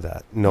enough for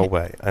that. No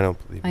way. I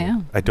don't believe I you.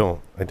 am. I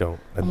don't.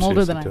 I'm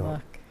older than I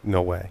look.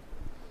 No way.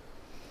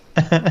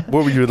 What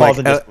were you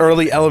like?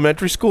 Early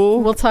elementary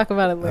school? We'll talk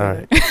about it later. All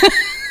right.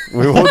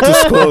 We won't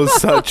disclose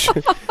such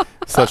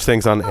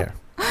things on air.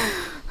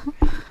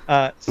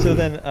 So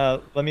then,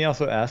 let me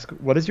also ask,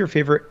 what is your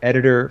favorite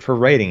editor for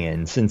writing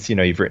in? Since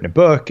you've written a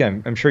book,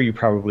 I'm sure you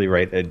probably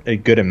write a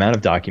good amount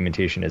of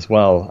documentation as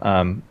well.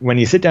 When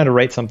you sit down to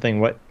write something,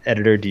 what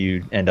editor do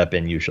you end up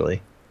in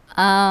usually?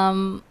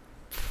 Either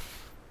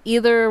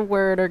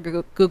Word or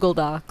Google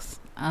Docs.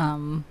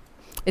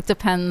 It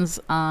depends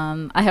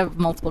on. I have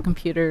multiple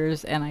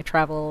computers and I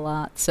travel a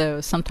lot,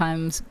 so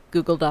sometimes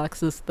Google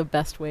Docs is the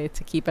best way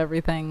to keep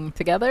everything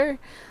together.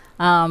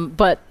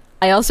 But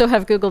I also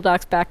have Google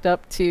Docs backed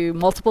up to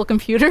multiple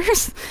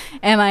computers,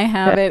 and I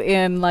have it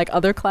in like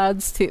other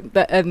clouds too.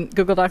 And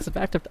Google Docs is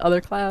backed up to other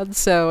clouds,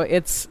 so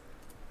it's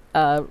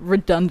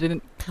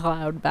redundant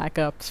cloud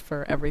backups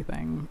for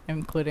everything,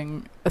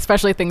 including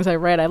especially things I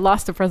write. I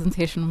lost a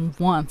presentation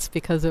once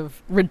because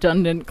of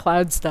redundant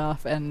cloud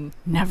stuff, and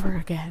never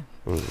again.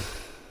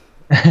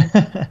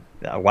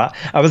 Wow.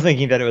 I was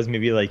thinking that it was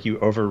maybe like you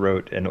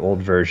overwrote an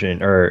old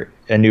version or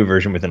a new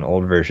version with an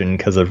old version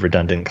because of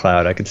redundant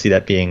cloud. I could see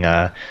that being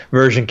a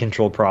version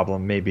control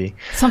problem, maybe.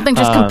 Something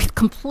just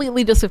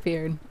completely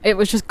disappeared. It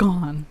was just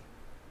gone.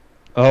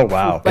 Oh,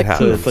 wow.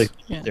 So it's like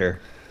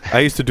I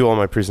used to do all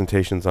my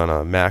presentations on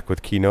a Mac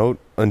with Keynote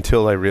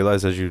until I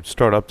realized as you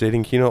start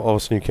updating Keynote, all of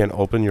a sudden you can't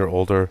open your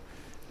older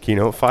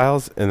Keynote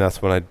files, and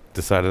that's when I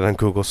decided on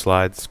Google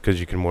Slides because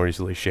you can more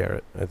easily share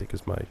it. I think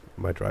is my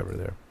driver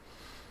there.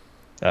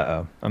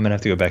 I'm gonna have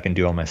to go back and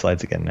do all my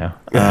slides again now.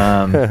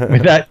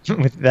 With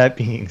that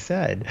being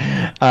said,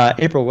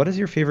 April, what is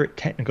your favorite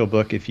technical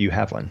book if you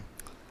have one?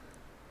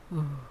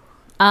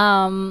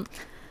 That's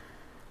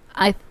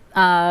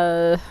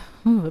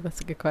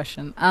a good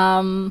question.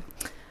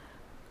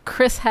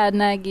 Chris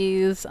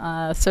Hadnagy's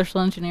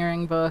social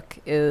engineering book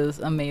is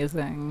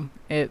amazing.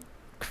 It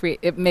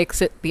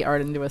makes it the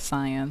art into a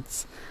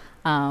science.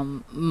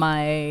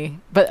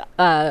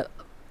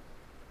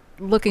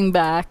 Looking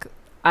back,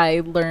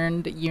 I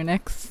learned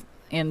Unix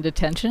in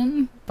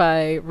detention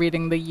by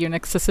reading the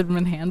Unix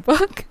Sysadmin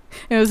Handbook.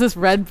 It was this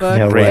red book.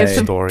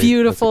 It's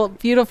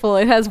beautiful.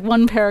 It has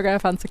one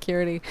paragraph on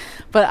security.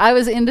 But I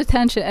was in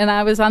detention, and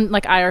I was on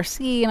like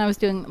IRC, and I was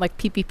doing like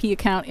PPP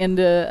account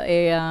into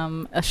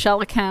a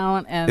shell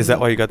account. And is that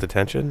why you got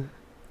detention?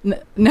 No.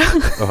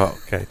 Oh,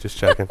 okay. Just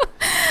checking.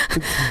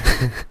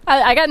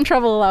 I got in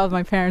trouble a lot with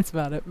my parents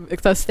about it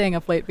because I was staying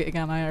up late being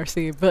on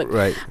IRC. But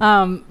right.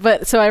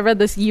 But so I read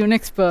this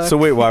Unix book. So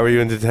wait, why were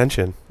you in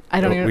detention? I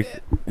don't even.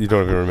 You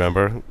don't even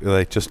remember?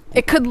 Like just.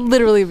 It could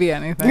literally be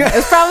anything.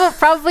 It's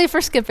probably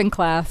for skipping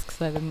class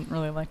because I didn't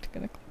really like to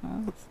go to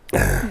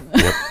class.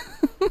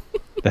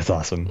 That's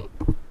awesome.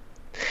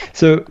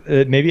 So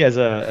maybe as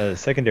a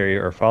secondary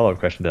or follow-up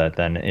question to that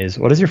then is,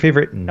 what is your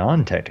favorite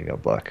non-technical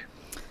book?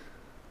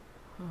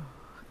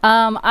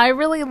 I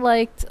really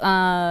liked,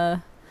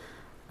 I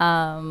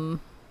don't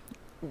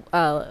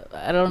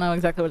know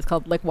exactly what it's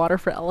called, like Water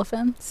for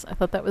Elephants. I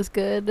thought that was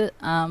good.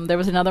 There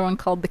was another one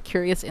called The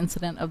Curious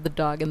Incident of the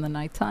Dog in the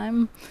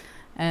Nighttime.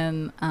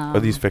 And are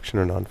these fiction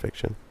or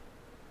nonfiction?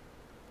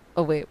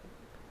 Oh, wait.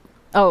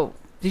 Oh,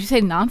 did you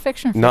say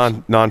nonfiction?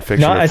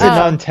 Nonfiction. I said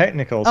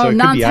non-technical, so it could be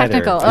either.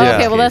 Non-technical. Oh,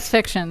 okay, well, that's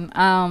fiction.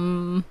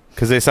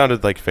 Because they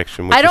sounded like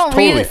fiction, which is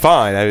totally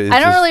fine. I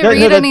don't really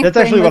read anything. That's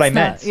actually what I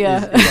meant.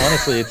 Yeah.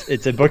 Honestly,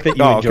 it's a book that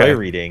you enjoy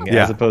reading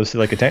as opposed to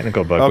like a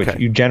technical book, which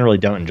you generally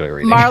don't enjoy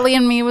reading. Marley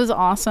and Me was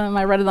awesome.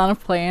 I read it on a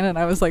plane, and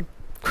I was like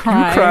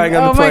crying.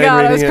 On the plane, my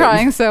God, I was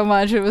crying so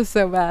much. It was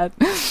so bad.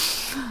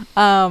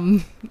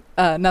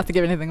 Not to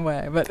give anything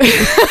away, but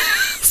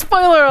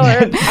spoiler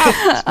alert.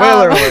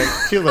 Spoiler alert.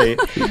 Too late.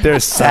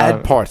 There's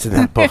sad parts in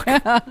that book.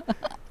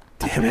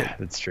 Damn it.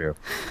 That's true.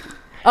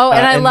 Oh,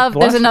 and I love,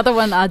 there's another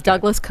one,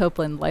 Douglas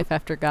Copeland, Life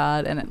After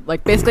God, and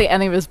like basically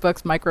any of his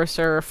books,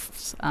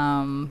 Microsurfs,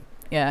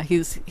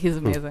 he's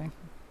amazing.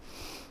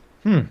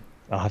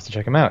 I'll have to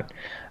check him out.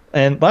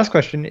 And last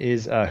question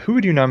is, who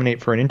would you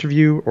nominate for an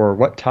interview, or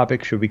what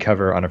topic should we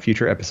cover on a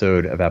future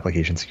episode of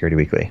Application Security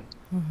Weekly?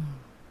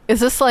 Is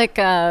this like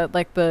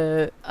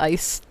the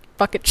ice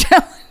bucket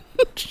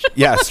challenge?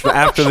 Yes,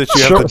 after that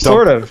you have to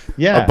dump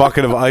a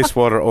bucket of ice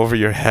water over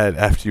your head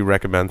after you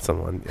recommend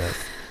someone. Yes.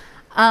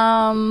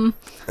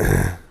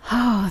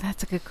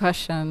 That's a good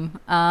question.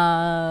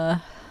 I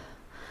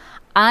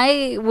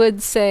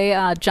would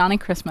say Johnny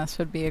Christmas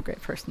would be a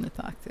great person to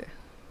talk to.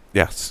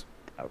 Yes.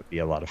 That would be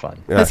a lot of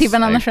fun. Yes. Has he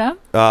been on the show?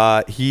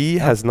 He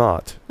has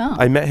not. Oh.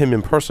 I met him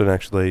in person,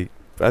 actually,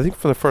 I think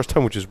for the first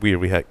time, which is weird.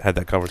 We had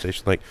that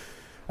conversation. Like,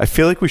 I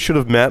feel like we should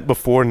have met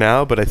before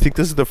now, but I think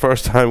this is the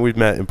first time we've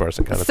met in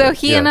person kind of thing. So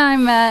he and I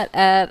met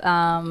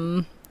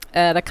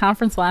at a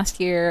conference last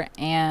year,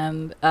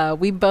 and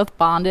we both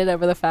bonded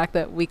over the fact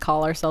that we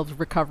call ourselves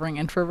recovering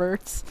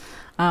introverts,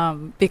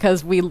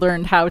 because we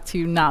learned how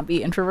to not be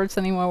introverts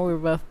anymore. We were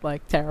both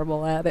like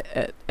terrible at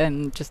it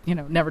and just,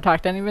 never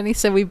talked to anybody.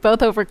 So we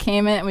both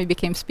overcame it, and we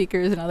became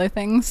speakers and other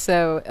things.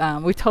 So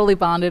we totally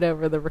bonded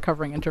over the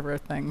recovering introvert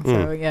thing.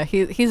 So yeah,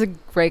 he's a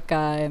great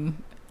guy,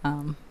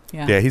 and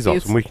Yeah, he's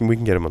awesome. We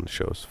can get him on the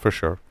shows for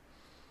sure.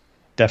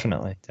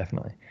 Definitely.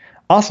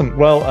 Awesome.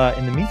 Well,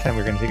 in the meantime,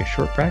 we're going to take a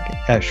short break,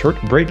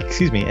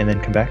 and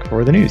then come back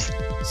for the news.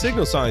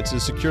 Signal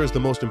Sciences secures the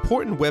most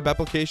important web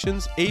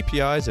applications,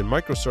 APIs, and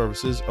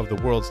microservices of the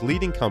world's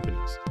leading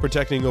companies,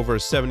 protecting over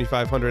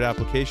 7,500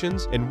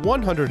 applications and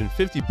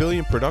 150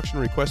 billion production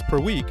requests per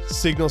week.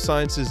 Signal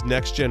Sciences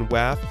Next-Gen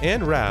WAF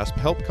and RASP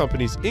help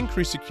companies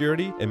increase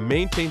security and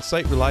maintain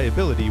site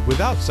reliability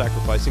without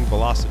sacrificing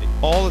velocity,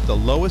 all at the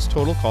lowest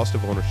total cost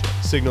of ownership.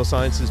 Signal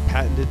Sciences'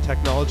 patented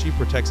technology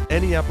protects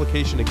any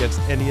application against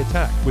any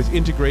attack, with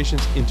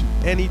integrations into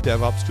any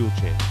DevOps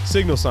toolchain.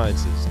 Signal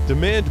Sciences.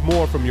 Demand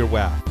more from your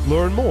WAF.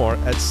 Learn more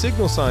at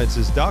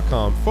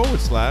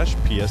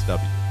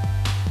signalsciences.com/PSW.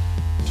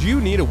 Do you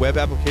need a web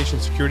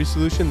application security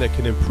solution that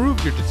can improve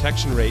your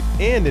detection rate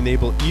and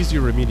enable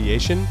easier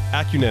remediation?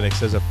 Acunetics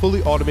has a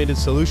fully automated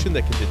solution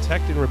that can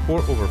detect and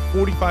report over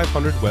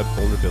 4,500 web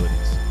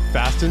vulnerabilities.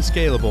 Fast and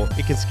scalable,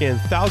 it can scan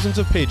thousands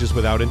of pages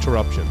without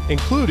interruption,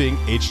 including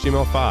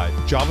HTML5,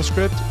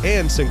 JavaScript,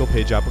 and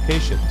single-page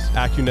applications.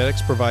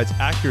 Acunetics provides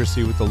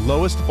accuracy with the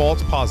lowest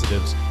false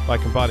positives by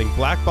combining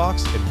black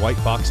box and white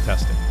box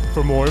testing.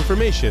 For more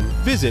information,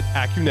 visit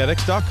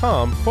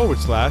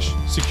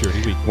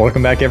acunetics.com/Security Week.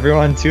 Welcome back,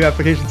 everyone, to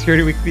Application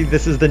Security Weekly.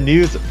 This is the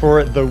news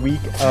for the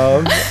week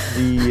of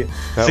the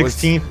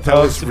 16th. That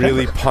was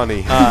really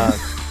punny.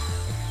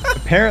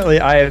 Apparently,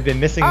 I have been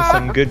missing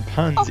some good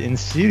puns in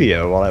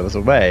studio while I was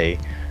away.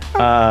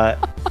 Do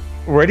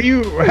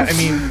you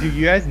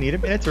guys need a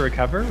minute to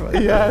recover?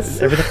 Yes.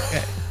 Is everything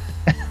okay?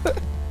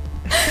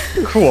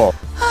 Cool.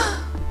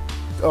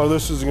 Oh,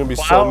 this is going to be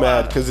so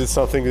mad because it's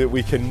something that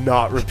we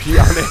cannot repeat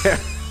on air.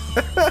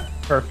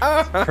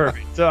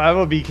 Perfect. So I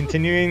will be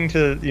continuing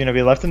to,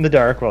 be left in the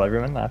dark while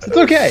everyone laughs. It's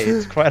okay.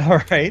 It's quite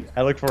all right.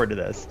 I look forward to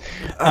this.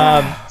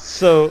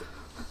 So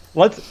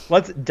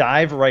let's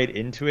dive right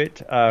into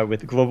it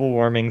with global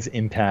warming's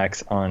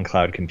impacts on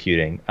cloud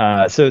computing.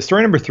 So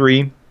story number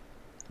 3,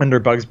 under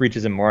bugs,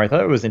 breaches, and more. I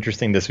thought it was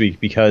interesting this week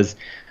because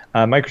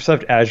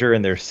Microsoft Azure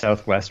in their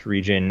Southwest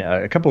region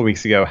a couple of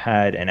weeks ago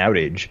had an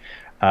outage,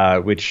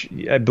 which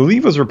I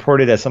believe was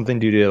reported as something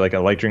due to like a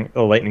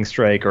lightning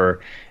strike or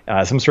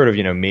some sort of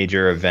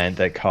major event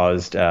that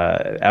caused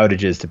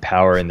outages to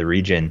power in the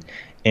region.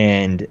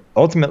 And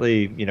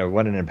ultimately,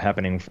 what ended up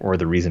happening, or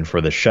the reason for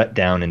the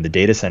shutdown in the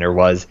data center,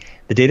 was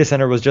the data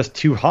center was just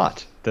too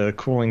hot. The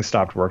cooling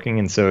stopped working,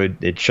 and so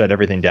it shut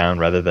everything down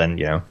rather than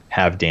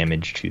have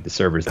damage to the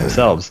servers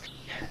themselves.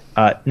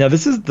 Now,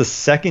 this is the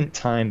second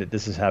time that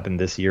this has happened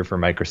this year for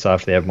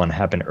Microsoft. They had one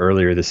happen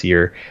earlier this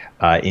year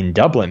in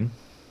Dublin.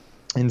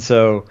 And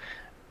so,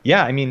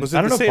 yeah, I mean, was it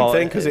I don't the know, same Paul,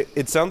 thing? Because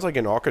it sounds like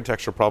an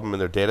architecture problem in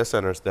their data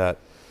centers that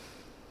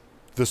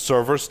the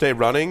servers stay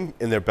running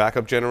and their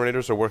backup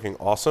generators are working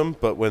awesome,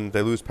 but when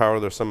they lose power,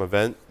 there's some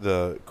event,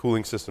 the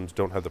cooling systems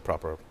don't have the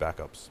proper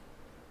backups.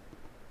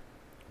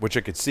 Which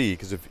I could see,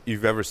 because if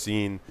you've ever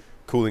seen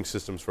cooling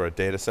systems for a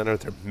data center,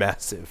 they're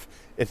massive.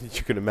 And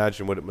you can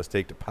imagine what it must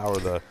take to power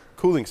the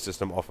cooling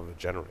system off of a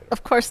generator.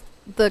 Of course,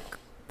 the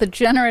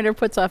generator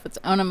puts off its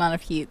own amount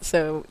of heat,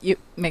 so you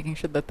making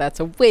sure that that's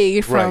away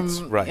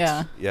from... Right.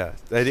 Yeah.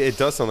 It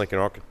does sound like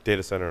an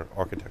data center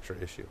architecture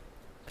issue.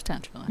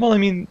 Potentially. Well, I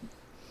mean,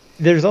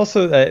 there's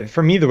also,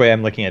 for me, the way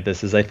I'm looking at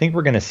this is I think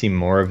we're going to see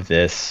more of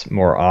this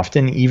more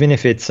often, even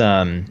if it's,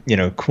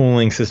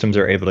 cooling systems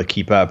are able to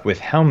keep up with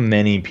how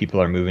many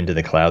people are moving to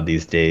the cloud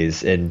these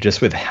days, and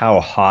just with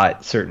how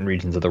hot certain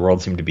regions of the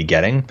world seem to be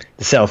getting,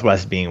 the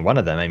Southwest being one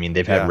of them. I mean,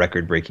 they've had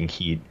record-breaking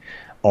heat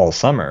all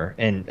summer,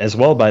 and as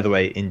well, by the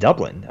way, in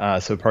Dublin.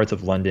 So parts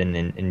of London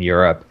and in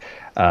Europe,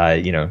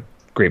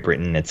 Great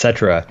Britain,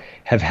 etc.,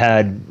 have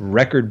had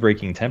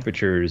record-breaking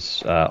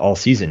temperatures all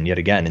season yet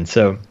again. And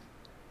so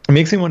it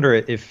makes me wonder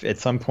if at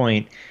some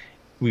point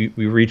we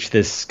reach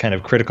this kind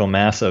of critical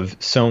mass of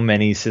so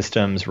many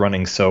systems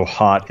running so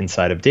hot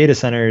inside of data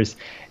centers,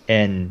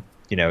 and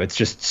it's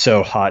just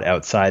so hot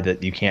outside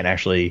that you can't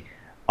actually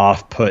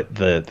off-put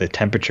the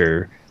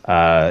temperature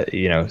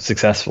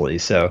successfully.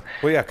 So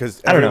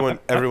because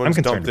everyone's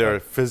dumped their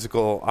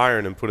physical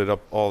iron and put it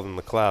up all in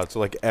the cloud. So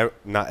like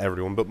not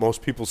everyone, but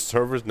most people's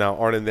servers now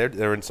aren't in there.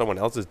 They're in someone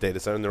else's data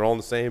center, and they're all in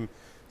the same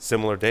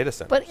similar data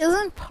center. But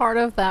isn't part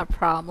of that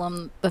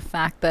problem the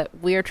fact that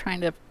we're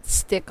trying to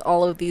stick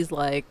all of these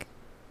like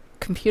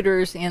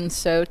computers in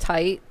so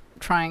tight,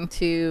 trying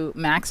to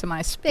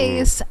maximize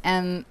space,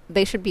 and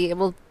they should be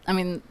able,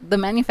 the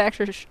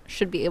manufacturers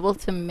should be able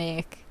to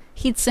make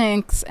heat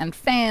sinks and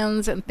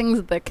fans and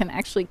things that can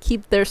actually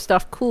keep their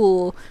stuff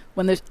cool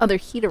when there's other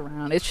heat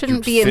around. It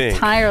shouldn't be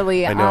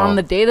entirely on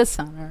the data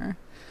center.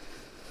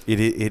 It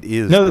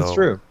is. No, that's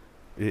true.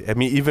 I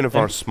mean, even if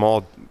our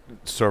small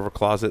server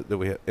closet that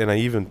we have, and I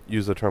even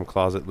use the term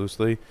closet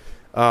loosely,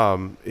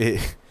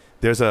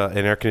 there's an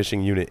air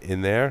conditioning unit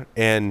in there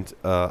and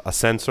a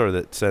sensor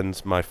that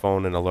sends my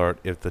phone an alert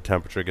if the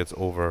temperature gets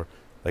over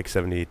like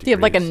 78 degrees. Do you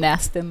have like a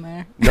Nest in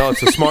there? No,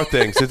 it's a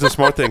SmartThings. It's a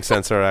SmartThings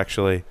sensor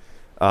actually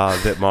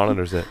that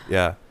monitors it.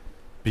 Yeah.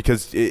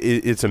 because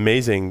it's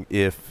amazing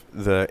if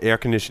the air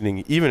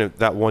conditioning, even if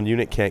that one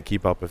unit can't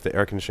keep up, if the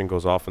air conditioning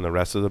goes off in the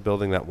rest of the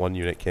building, that one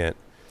unit can't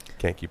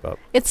keep up.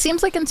 It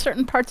seems like in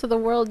certain parts of the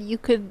world you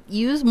could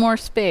use more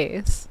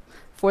space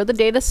for the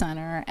data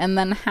center and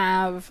then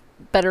have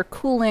better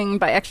cooling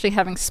by actually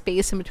having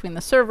space in between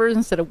the servers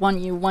instead of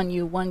 1U,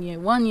 1U,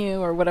 1U, 1U,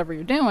 or whatever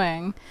you're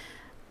doing.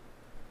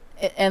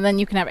 And then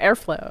you can have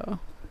airflow.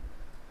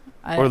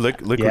 Or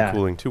liquid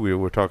cooling too. We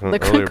were talking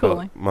earlier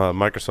about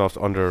Microsoft's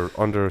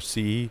under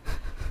sea.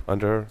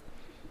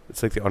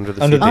 It's like the under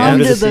the sea dance.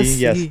 Under the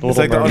sea, yes. It's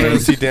like the under the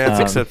sea dance,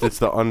 except it's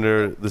the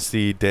under the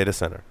sea data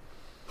center.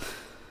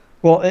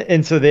 Well,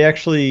 and so they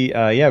actually,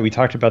 we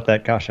talked about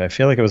that. Gosh, I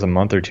feel like it was a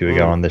month or two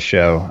ago on this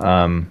show.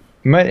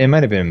 It might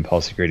have been in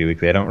Pulse Security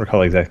Weekly. I don't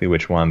recall exactly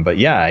which one, but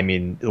yeah, I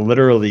mean,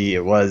 literally,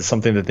 it was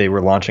something that they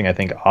were launching, I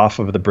think, off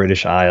of the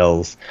British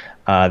Isles,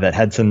 that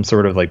had some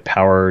sort of like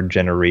power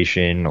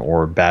generation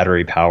or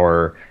battery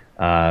power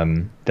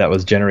that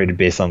was generated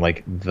based on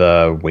like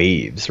the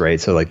waves,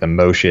 right? So like the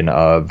motion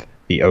of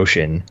the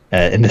ocean,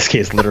 in this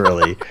case,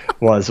 literally,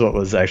 was what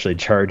was actually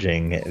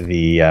charging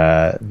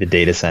the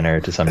data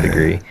center to some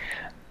degree.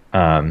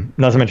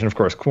 Not to mention, of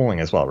course, cooling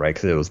as well, right?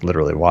 Because it was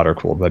literally water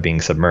cooled by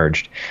being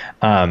submerged.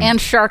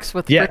 And sharks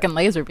with freaking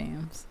laser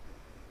beams.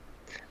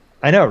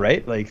 I know,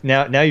 right? Like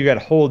now you've got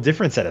a whole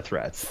different set of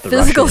threats.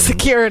 Physical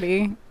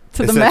security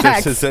to the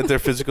max. Is that their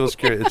physical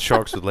security? It's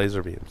sharks with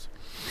laser beams.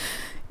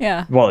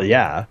 Yeah. Well,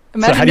 yeah.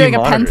 Imagine doing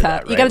a pen test.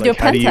 Right? You got to do a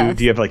pen test.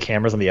 Do you have like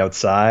cameras on the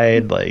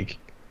outside? Like,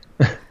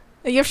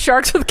 you have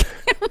sharks with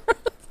cameras.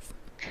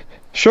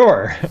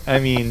 Sure. I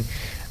mean,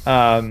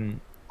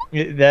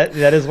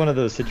 that is one of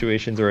those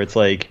situations where it's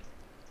like,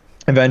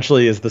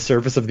 eventually, is the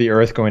surface of the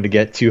Earth going to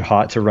get too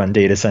hot to run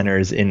data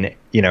centers in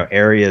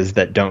areas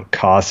that don't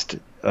cost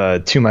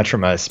too much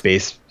from a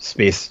space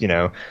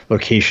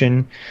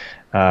location?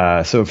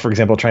 So, for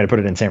example, trying to put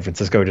it in San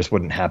Francisco just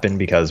wouldn't happen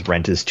because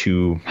rent is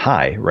too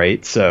high,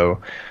 right?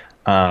 So,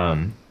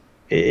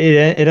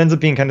 it ends up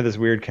being kind of this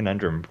weird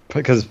conundrum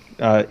because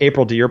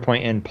April, to your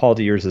point, and Paul,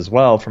 to yours as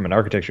well, from an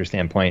architecture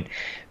standpoint,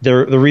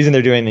 the reason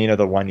they're doing the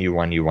 1U, 1U,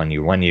 1U,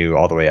 1U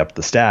all the way up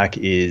the stack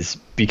is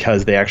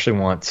because they actually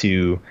want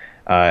to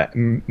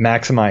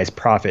maximize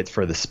profits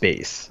for the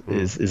space.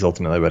 Is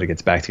ultimately what it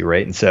gets back to,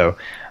 right? And so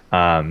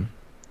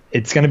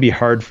it's going to be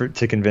hard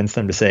to convince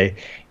them to say,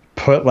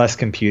 put less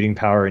computing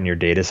power in your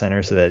data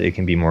center so that it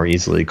can be more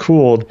easily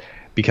cooled,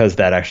 because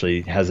that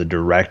actually has a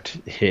direct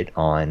hit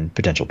on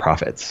potential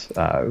profits,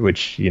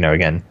 which,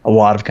 again, a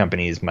lot of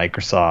companies,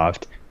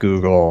 Microsoft,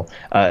 Google,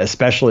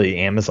 especially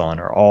Amazon,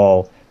 are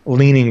all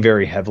leaning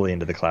very heavily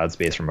into the cloud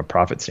space from a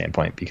profit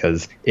standpoint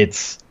because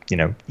it's,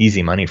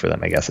 easy money for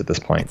them, I guess, at this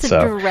point. It's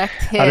a direct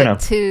hit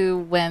to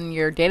when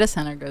your data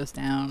center goes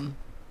down.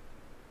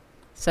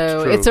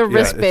 So it's a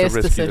risk-based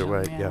decision. Either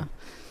way.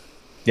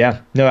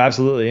 Yeah, no,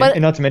 absolutely.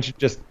 And not to mention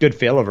just good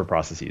failover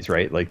processes,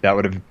 right? Like that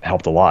would have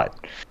helped a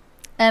lot.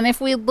 And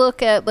if we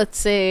look at, let's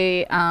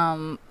say,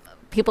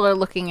 people are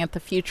looking at the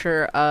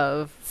future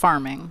of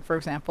farming, for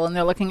example, and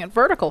they're looking at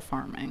vertical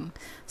farming.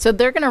 So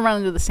they're going to run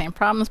into the same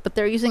problems, but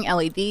they're using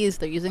LEDs.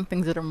 They're using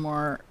things that are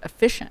more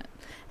efficient.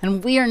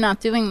 And we are not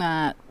doing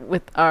that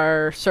with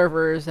our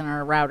servers and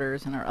our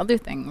routers and our other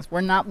things.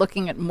 We're not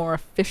looking at more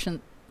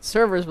efficient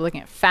servers. We're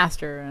looking at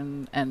faster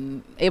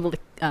and able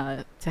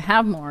to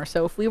have more.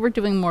 So if we were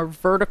doing more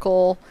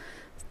vertical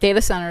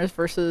data centers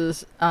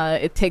versus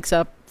it takes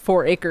up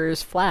 4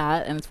 acres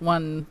flat and it's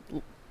one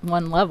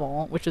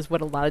level, which is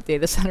what a lot of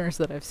data centers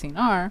that I've seen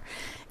are.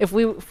 If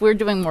we're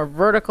doing more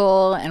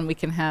vertical and we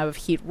can have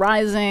heat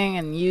rising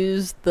and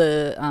use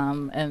the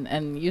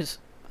and use,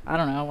 I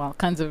don't know, all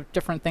kinds of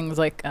different things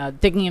like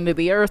digging into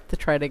the earth to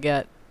try to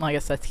get, well, I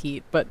guess that's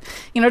heat, but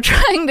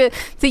trying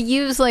to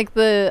use like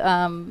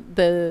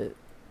the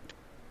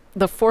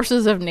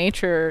forces of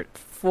nature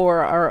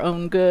for our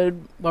own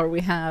good, where we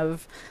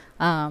have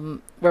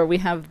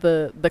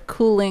the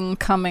cooling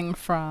coming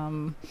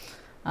from,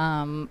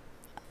 I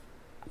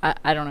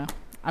don't know.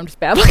 I'm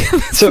just babbling.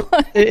 So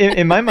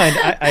in my mind,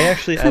 I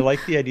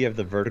like the idea of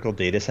the vertical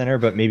data center,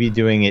 but maybe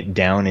doing it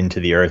down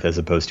into the earth as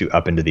opposed to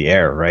up into the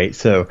air, right?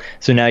 So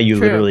now you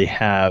literally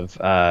have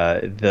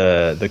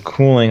the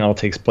cooling all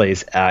takes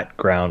place at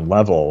ground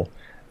level.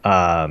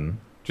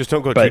 Just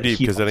don't go too deep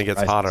because then it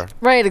gets hotter.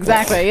 Right,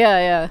 exactly.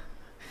 Yeah.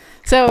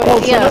 So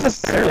not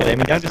necessarily. I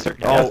mean, down to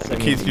certain depths.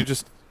 Keith, you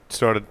just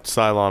started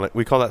Cylon.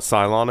 We call that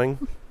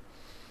Cyloning.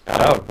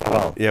 Oh,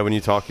 well. Yeah, when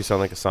you talk, you sound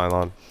like a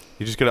Cylon.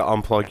 You just gotta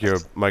unplug your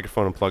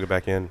microphone and plug it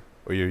back in,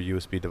 or your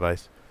USB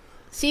device.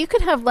 So you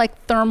could have like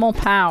thermal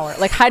power,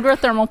 like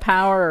hydrothermal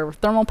power or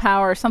thermal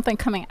power or something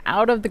coming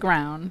out of the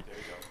ground.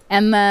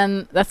 And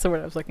then, that's the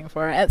word I was looking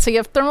for. And so you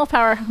have thermal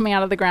power coming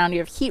out of the ground. You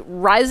have heat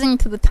rising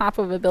to the top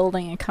of a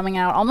building and coming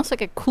out, almost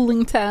like a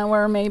cooling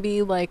tower,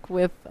 maybe, like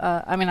with,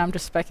 I'm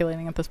just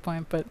speculating at this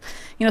point, but,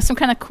 some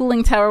kind of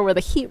cooling tower where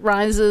the heat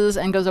rises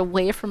and goes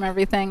away from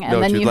everything.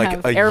 And then you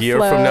have airflow. A year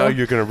from now,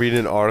 you're going to read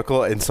an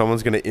article and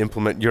someone's going to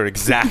implement your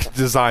exact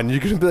design. You're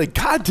going to be like,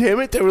 God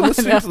damn it, they were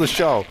listening to the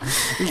show.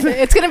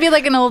 It's going to be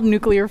like an old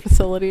nuclear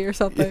facility or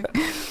something.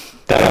 Yeah.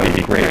 That would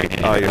be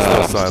great. Oh, you're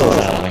still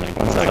silent.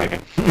 Still 1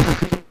 second.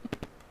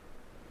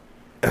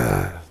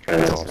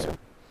 That's awesome.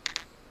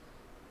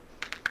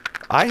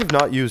 I have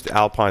not used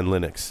Alpine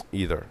Linux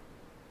either.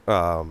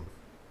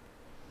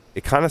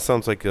 It kind of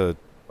sounds like a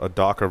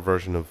Docker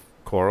version of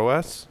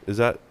CoreOS. Is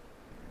that?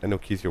 I know,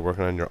 Keith, you're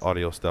working on your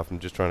audio stuff. I'm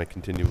just trying to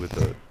continue with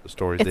the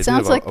stories. It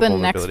sounds like the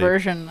next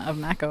version of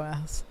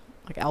macOS,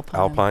 like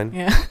Alpine. Alpine?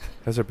 Yeah.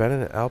 Has there been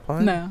an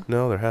Alpine? No.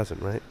 No, there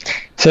hasn't, right?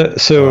 So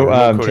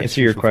to answer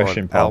your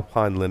question, Paul.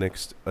 Alpine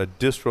Linux, a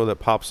distro that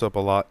pops up a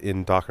lot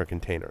in Docker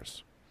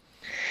containers.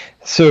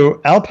 So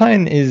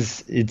Alpine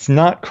it's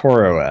not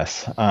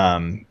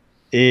CoreOS.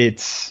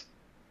 It's,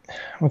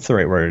 what's the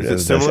right word?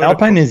 Is it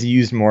Alpine is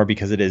used more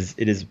because it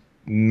is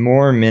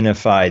more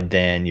minified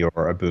than your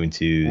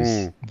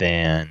Ubuntu's,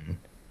 than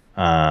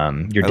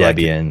your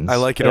Debians. I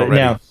like it already.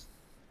 Now,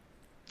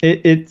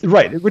 it's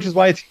right, which is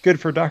why it's good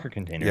for Docker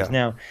containers. Yeah.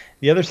 Now,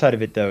 the other side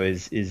of it though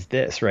is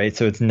this, right?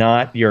 So it's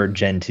not your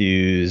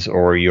Gentoo's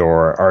or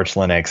your Arch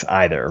Linux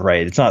either,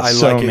 right? It's not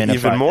so like it minified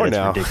even more that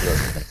now. it's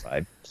ridiculous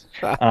minified.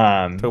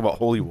 Talk about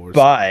Holy Wars.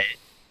 But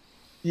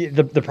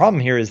the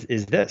problem here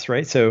is this,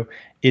 right? So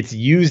it's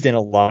used in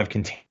a lot of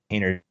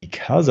containers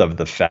because of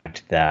the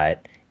fact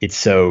that it's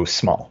so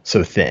small,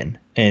 so thin.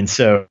 And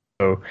so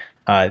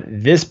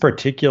this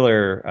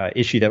particular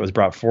issue that was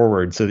brought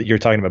forward, so that you're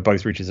talking about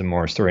bugs, breaches, and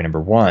more, story number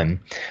 1,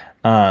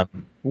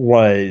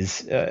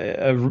 was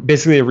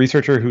basically a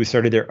researcher who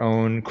started their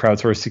own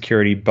crowdsourced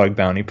security bug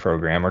bounty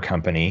program or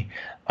company,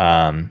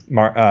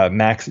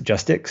 Max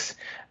Justix,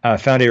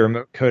 found a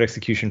remote code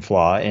execution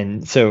flaw.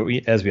 And so,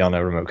 as we all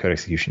know, remote code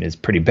execution is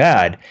pretty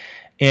bad.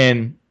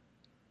 And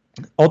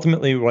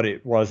ultimately what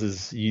it was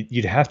is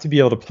you'd have to be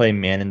able to play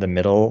man in the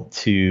middle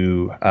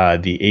to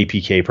the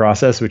APK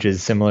process, which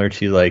is similar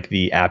to like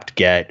the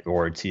apt-get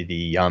or to the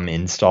yum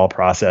install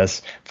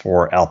process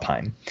for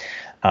Alpine.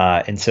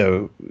 And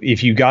so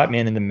if you got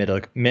man in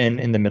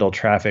the middle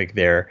traffic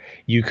there,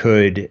 you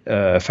could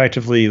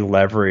effectively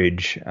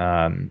leverage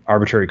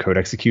arbitrary code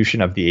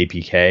execution of the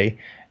APK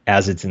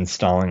as it's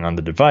installing on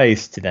the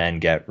device to then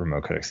get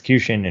remote code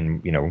execution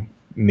and,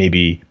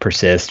 maybe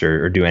persist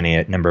or do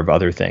any number of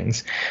other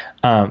things.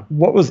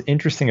 What was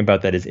interesting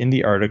about that is in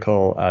the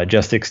article,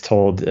 Justix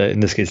told, in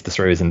this case, the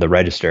story was in the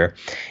register,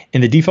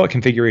 in the default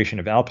configuration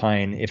of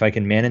Alpine, if I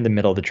can man in the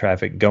middle of the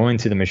traffic going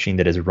to the machine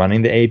that is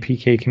running the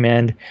APK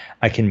command,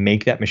 I can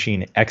make that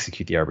machine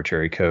execute the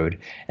arbitrary code.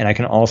 And I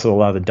can also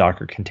allow the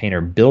Docker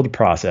container build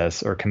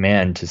process or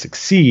command to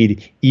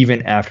succeed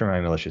even after my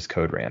malicious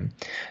code ran.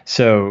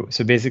 So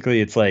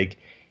basically it's like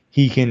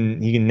he can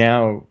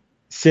now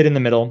sit in the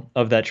middle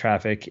of that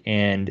traffic.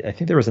 And I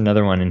think there was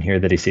another one in here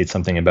that he states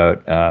something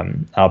about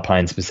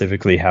Alpine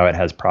specifically, how it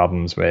has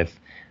problems with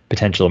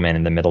potential man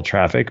in the middle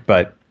traffic.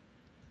 But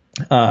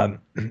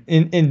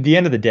in the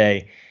end of the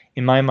day,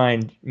 in my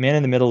mind, man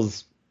in the middle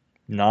is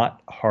not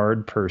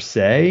hard per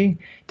se,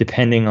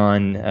 depending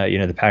on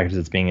the package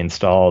that's being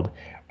installed,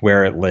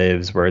 where it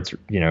lives, where it's,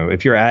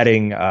 if you're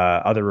adding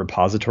other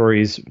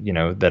repositories,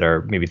 that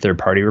are maybe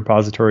third-party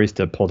repositories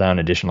to pull down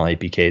additional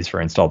APKs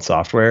for installed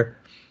software,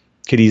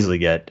 could easily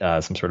get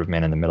some sort of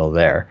man in the middle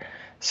there.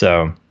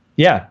 So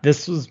yeah,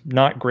 this was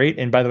not great.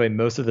 And by the way,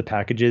 most of the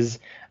packages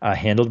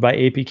handled by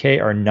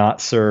APK are not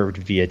served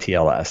via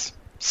TLS.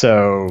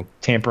 So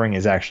tampering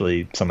is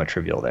actually somewhat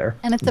trivial there.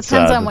 And it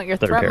depends on what your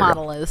threat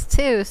model is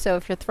too. So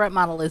if your threat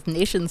model is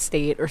nation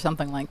state or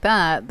something like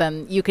that,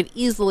 then you could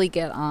easily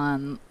get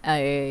on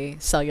a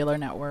cellular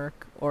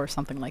network or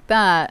something like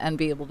that and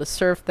be able to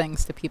serve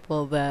things to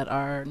people that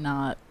are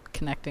not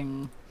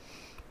connecting.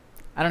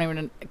 We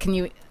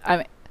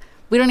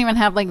don't even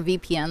have like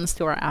VPNs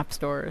to our app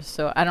stores,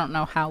 so I don't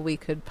know how we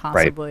could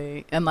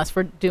possibly, unless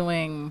we're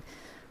doing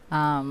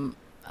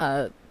CRC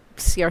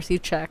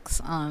checks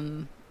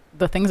on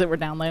the things that we're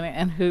downloading,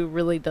 and who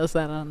really does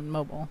that on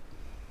mobile?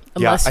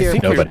 Unless I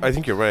think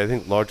you're right. I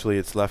think largely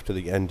it's left to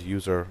the end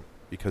user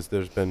because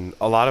there's been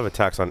a lot of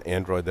attacks on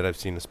Android that I've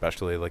seen,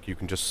 especially like you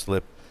can just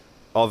slip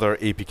other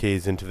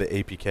APKs into the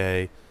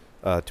APK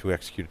to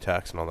execute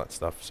attacks and all that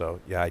stuff.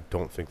 So yeah, I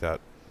don't think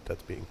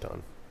that's being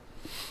done.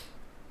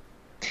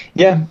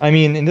 Yeah, I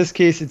mean, in this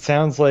case, it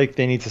sounds like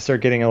they need to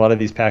start getting a lot of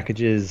these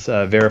packages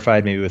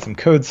verified, maybe with some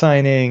code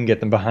signing,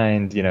 get them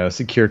behind,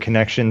 secure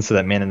connections so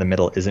that man in the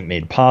middle isn't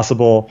made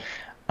possible.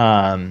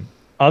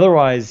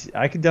 Otherwise,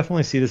 I could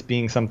definitely see this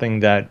being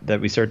something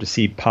that we start to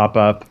see pop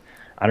up.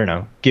 I don't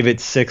know, give it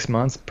 6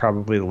 months,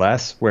 probably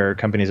less, where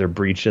companies are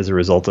breached as a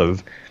result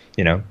of,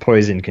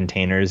 poisoned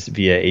containers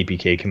via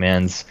APK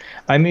commands.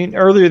 I mean,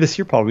 earlier this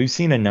year, Paul, we've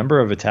seen a number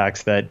of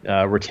attacks that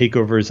were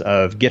takeovers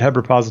of GitHub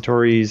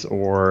repositories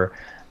or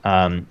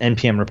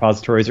NPM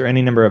repositories or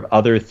any number of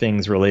other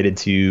things related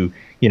to,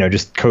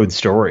 just code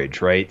storage,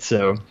 right?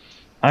 So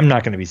I'm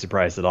not going to be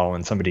surprised at all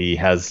when somebody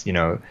has,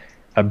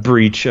 a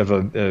breach of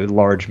a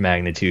large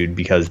magnitude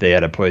because they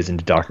had a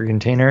poisoned Docker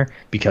container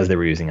because they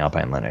were using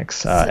Alpine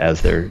Linux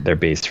as their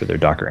base for their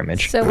Docker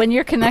image. So when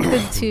you're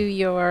connected to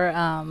your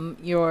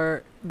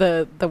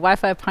the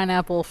Wi-Fi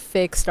Pineapple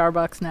fake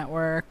Starbucks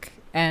network,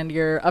 and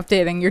you're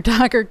updating your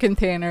Docker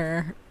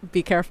container,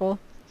 be careful.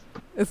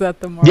 Is that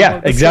the moral Yeah,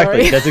 of the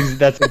exactly. story?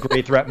 That's a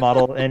great threat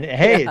model, and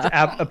hey, it's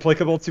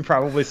applicable to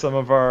probably some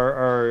of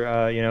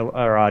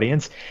our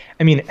audience.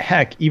 I mean,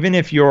 heck, even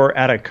if you're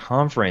at a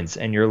conference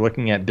and you're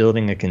looking at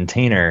building a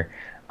container,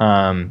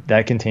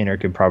 that container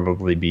could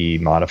probably be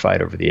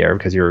modified over the air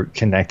because you're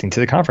connecting to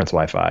the conference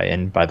Wi-Fi.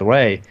 And by the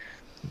way,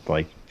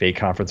 like fake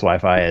conference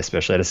Wi-Fi,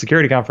 especially at a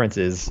security conference,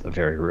 is a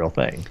very real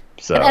thing.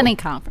 So at any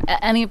conference,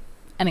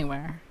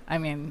 anywhere. I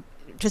mean,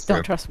 just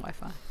don't trust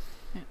Wi-Fi.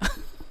 Yeah.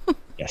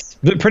 Yes,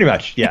 pretty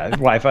much. Yeah,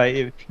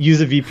 Wi-Fi.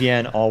 Use a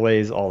VPN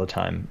always, all the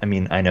time. I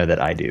mean, I know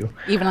that I do.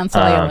 Even on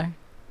cellular.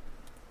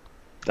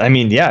 I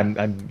mean, yeah,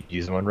 I'm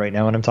using one right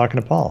now when I'm talking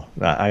to Paul.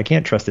 I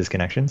can't trust his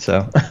connection,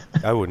 so.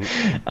 I wouldn't.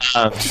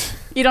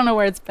 You don't know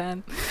where it's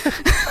been.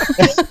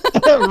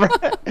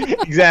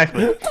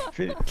 Exactly,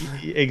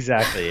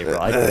 April.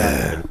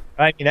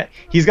 I mean,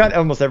 he's got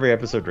almost every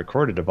episode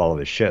recorded of all of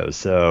his shows,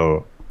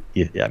 so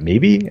yeah,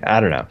 maybe, I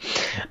don't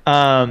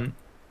know.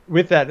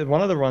 With that,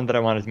 one other one that I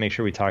wanted to make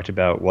sure we talked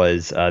about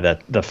was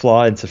that the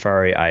flaw in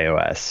Safari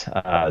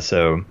iOS.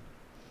 So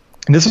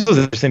this was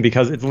interesting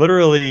because it's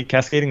literally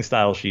cascading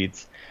style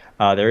sheets.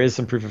 There is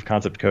some proof of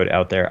concept code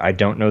out there. I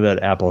don't know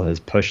that Apple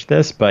has pushed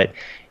this, but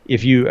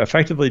if you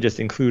effectively just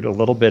include a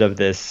little bit of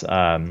this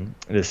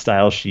this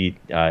style sheet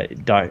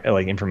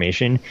like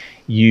information,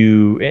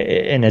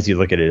 and as you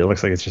look at it, it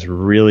looks like it's just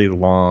really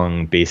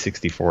long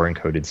base64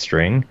 encoded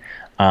string.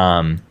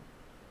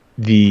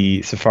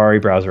 The Safari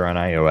browser on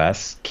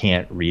iOS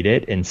can't read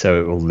it, and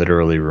so it will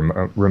literally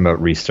remote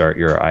restart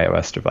your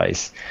iOS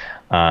device.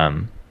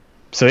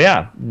 So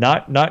yeah,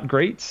 not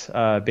great.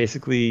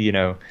 Basically,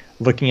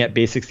 looking at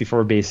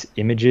base64 base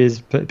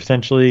images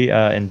potentially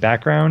in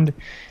background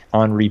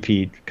on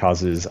repeat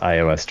causes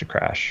iOS to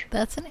crash.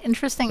 That's an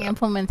interesting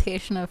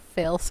implementation of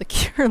fail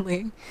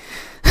securely.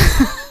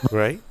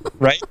 Right.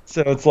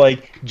 So it's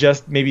like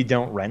just maybe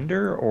don't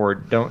render, or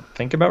don't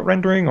think about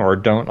rendering, or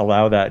don't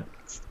allow that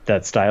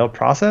style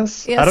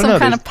process. Yeah, I don't know. Some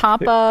kind of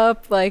pop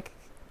up like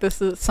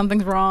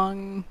something's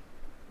wrong.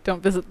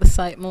 Don't visit the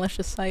site,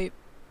 malicious site,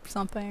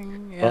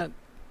 something. Yeah. Well,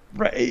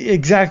 right,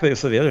 exactly.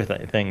 So the other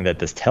thing that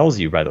this tells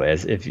you, by the way,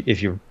 is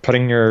if you're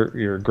putting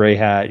your gray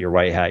hat, your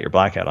white hat, your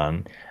black hat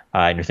on,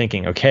 and you're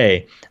thinking,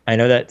 okay, I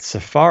know that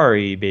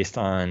Safari, based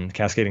on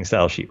cascading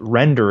style sheet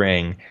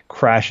rendering,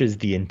 crashes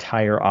the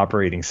entire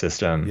operating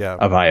system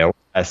of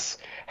iOS.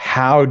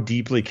 How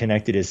deeply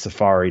connected is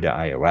Safari to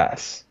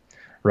iOS,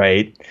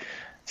 right?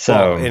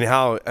 So and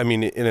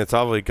it's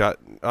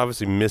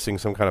obviously missing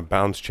some kind of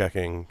bounds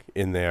checking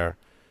in there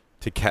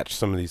to catch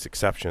some of these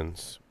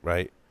exceptions,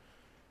 right?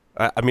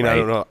 I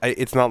don't know.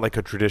 It's not like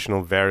a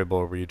traditional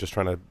variable where you're just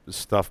trying to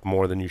stuff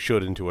more than you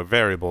should into a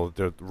variable.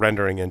 The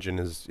rendering engine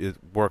it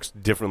works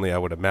differently, I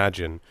would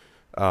imagine,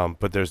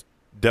 but there's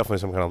definitely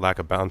some kind of lack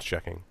of bounds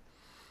checking.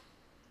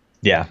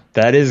 Yeah,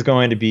 that is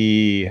going to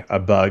be a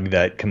bug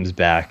that comes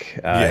back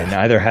and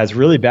either has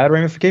really bad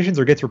ramifications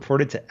or gets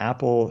reported to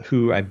Apple,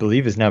 who I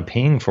believe is now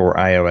paying for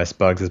iOS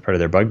bugs as part of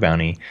their bug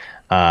bounty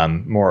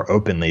more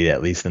openly,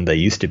 at least, than they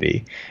used to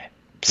be.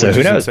 So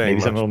who knows? Maybe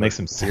someone will make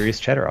some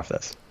serious cheddar off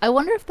this. I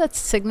wonder if that's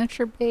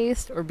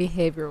signature-based or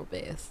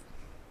behavioral-based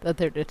that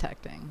they're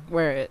detecting,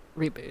 where it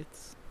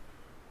reboots.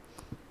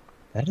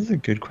 That is a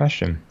good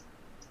question.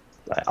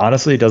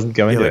 Honestly, it doesn't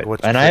go into it.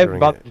 And I have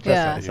about to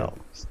test myself.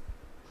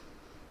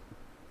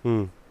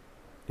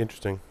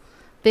 Interesting.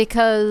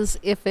 Because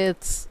if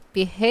it's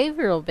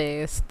behavioral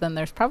based, then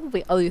there's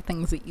probably other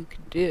things that you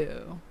could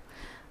do.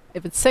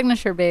 If it's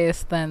signature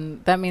based,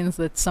 then that means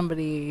that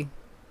somebody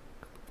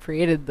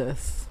created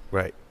this.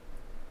 Right.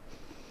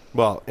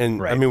 Well,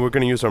 and I mean, we're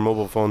going to use our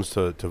mobile phones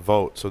to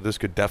vote, so this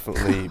could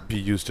definitely be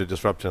used to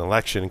disrupt an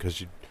election,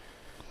 because you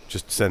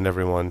just send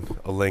everyone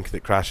a link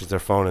that crashes their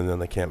phone and then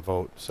they can't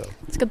vote. So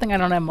it's a good thing I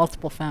don't have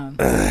multiple phones.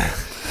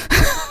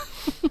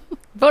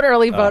 Vote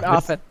early, vote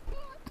often.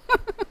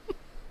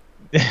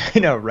 I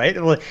know,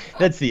 right? Well,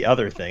 that's the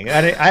other thing.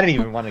 I didn't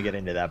even want to get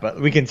into that,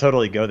 but we can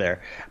totally go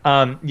there.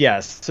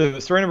 Yes. So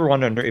story number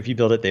one, if you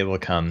build it, they will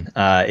come.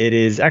 It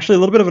is actually a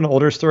little bit of an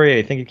older story.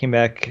 I think it came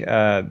back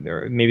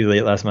or maybe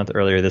late last month,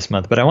 earlier this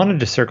month, but I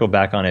wanted to circle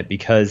back on it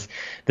because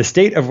the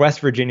state of West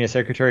Virginia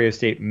Secretary of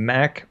State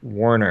Mac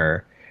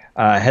Warner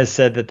has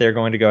said that they're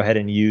going to go ahead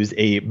and use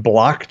a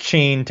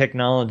blockchain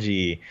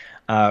technology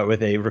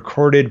with a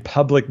recorded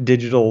public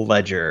digital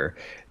ledger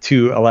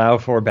to allow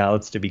for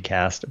ballots to be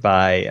cast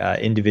by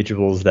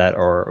individuals that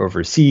are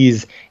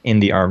overseas in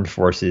the armed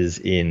forces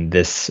in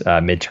this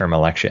midterm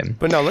election.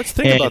 But now let's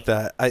think about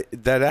that.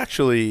 That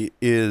actually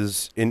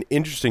is an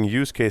interesting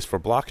use case for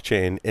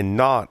blockchain and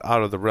not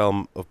out of the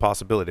realm of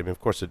possibility. I mean, of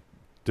course, it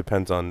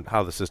depends on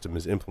how the system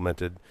is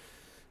implemented.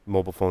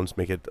 Mobile phones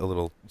make it a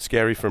little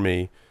scary for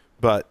me.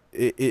 But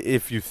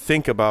if you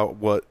think about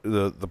what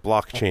the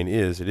blockchain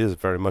is, it is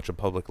very much a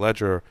public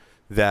ledger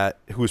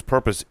whose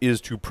purpose is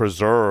to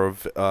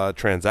preserve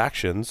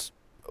transactions.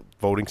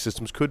 Voting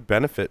systems could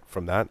benefit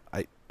from that.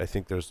 I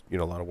think there's a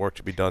lot of work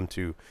to be done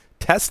to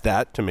test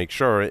that, to make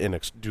sure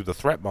and do the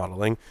threat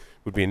modeling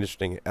would be an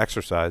interesting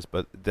exercise.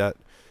 But that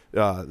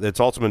it's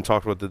also been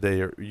talked about that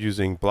they are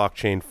using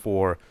blockchain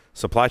for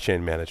supply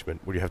chain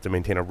management, where you have to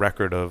maintain a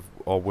record of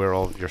where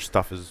all of your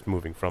stuff is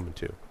moving from and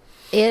to.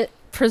 It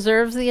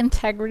preserves the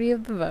integrity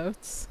of the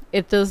votes.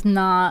 It does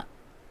not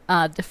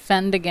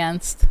defend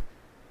against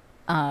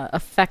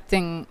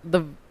affecting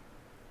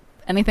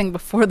anything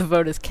before the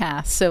vote is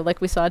cast. So,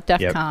 like we saw at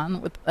DEF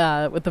CON with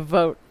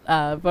the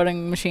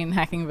voting machine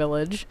hacking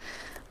village.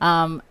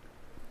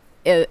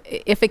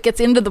 If it gets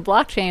into the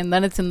blockchain,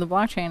 then it's in the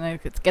blockchain, and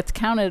it gets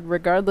counted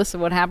regardless of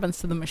what happens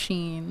to the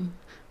machine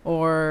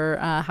or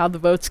how the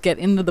votes get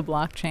into the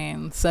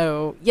blockchain.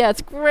 So, yeah,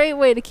 it's a great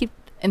way to keep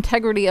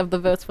integrity of the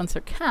votes once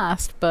they're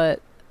cast,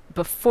 but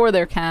before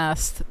they're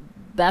cast,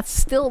 that's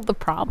still the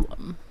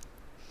problem.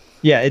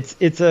 Yeah,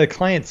 it's a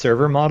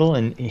client-server model,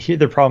 and here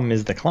the problem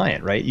is the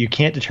client, right? You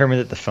can't determine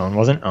that the phone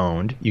wasn't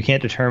owned. You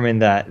can't determine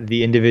that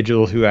the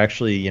individual who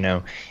actually,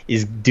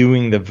 is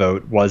doing the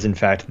vote was in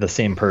fact the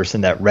same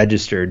person that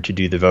registered to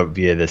do the vote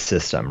via this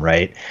system,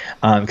 right?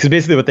 Because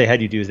basically what they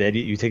had you do is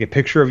you take a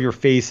picture of your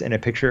face and a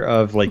picture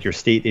of like your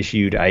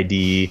state-issued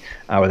ID,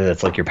 whether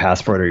that's like your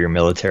passport or your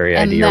military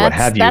ID or what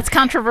have you. That's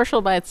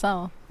controversial by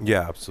itself.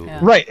 Yeah, absolutely.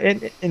 Yeah.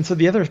 Right, and so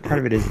the other part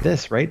of it is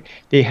this, right?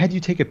 They had you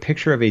take a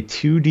picture of a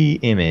 2D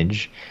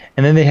image,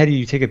 and then they had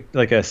you take a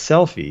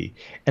selfie,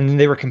 and then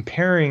they were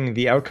comparing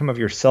the outcome of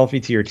your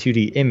selfie to your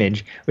 2D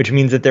image, which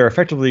means that they're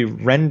effectively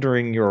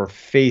rendering your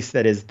face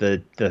that is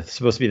the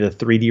supposed to be the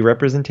 3D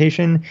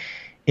representation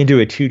into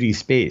a 2D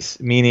space,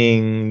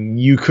 meaning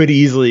you could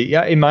easily,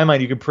 in my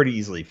mind, you could pretty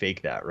easily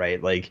fake that,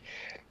 right? Like,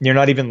 you're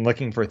not even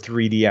looking for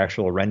 3D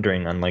actual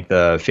rendering on like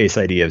the Face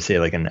ID of, say,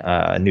 like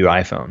a new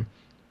iPhone.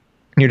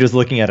 You're just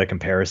looking at a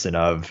comparison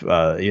of,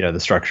 the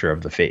structure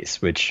of the face,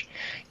 which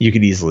you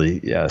could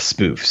easily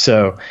spoof.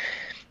 So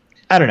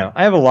I don't know.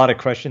 I have a lot of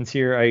questions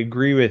here. I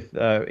agree with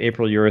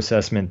April, your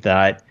assessment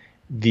that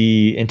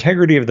the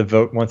integrity of the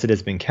vote once it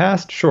has been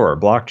cast, sure,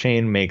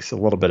 blockchain makes a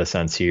little bit of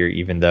sense here,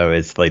 even though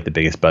it's like the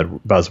biggest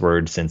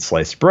buzzword since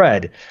sliced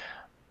bread.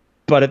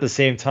 But at the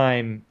same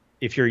time,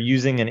 if you're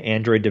using an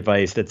Android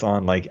device that's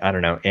on like, I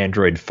don't know,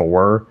 Android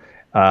 4,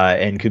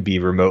 and could be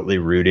remotely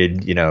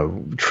rooted,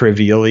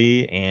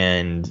 trivially,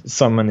 and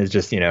someone is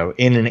just, in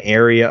an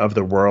area of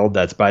the world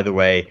that's, by the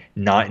way,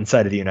 not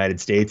inside of the United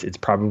States. It's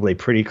probably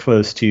pretty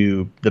close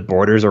to the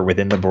borders or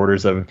within the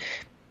borders of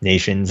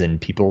nations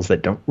and peoples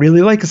that don't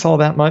really like us all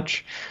that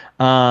much.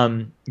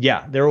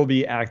 There will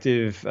be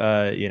active,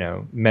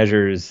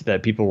 measures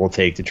that people will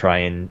take to try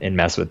and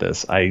mess with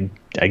this. I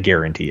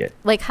guarantee it.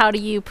 Like, how do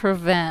you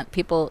prevent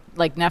people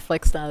like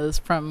Netflix does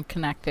from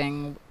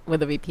connecting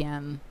with a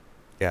VPN?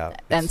 Yeah,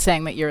 and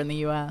saying that you're in the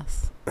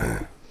U.S.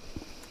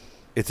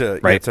 It's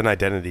an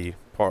identity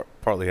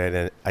partly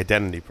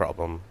identity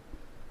problem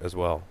as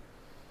well.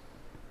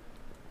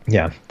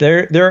 Yeah,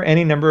 there are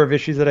any number of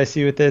issues that I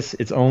see with this.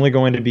 It's only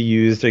going to be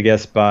used, I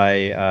guess,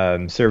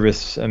 by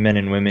service men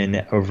and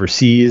women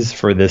overseas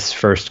for this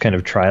first kind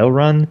of trial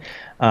run.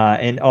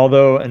 And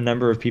although a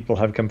number of people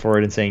have come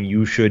forward and saying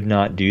you should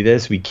not do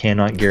this, we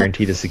cannot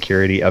guarantee the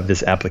security of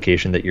this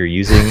application that you're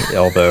using.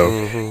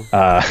 Although.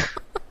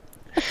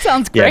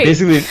 Sounds great. Yeah,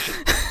 basically,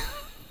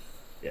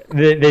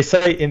 they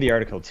cite in the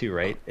article too,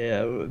 right?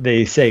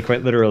 They say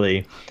quite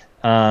literally,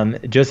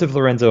 Joseph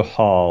Lorenzo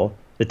Hall,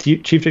 the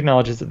chief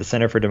technologist at the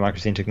Center for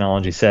Democracy and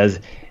Technology,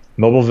 says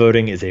mobile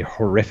voting is a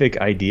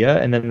horrific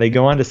idea, and then they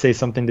go on to say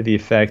something to the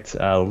effect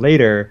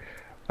later,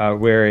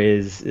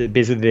 whereas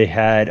basically they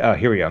had,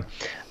 here we go.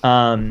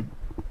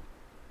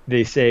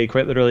 They say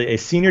quite literally, a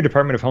senior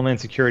Department of Homeland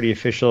Security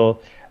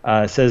official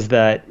says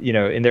that,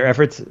 in their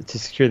efforts to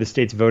secure the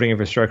state's voting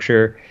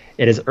infrastructure,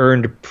 it has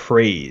earned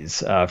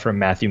praise from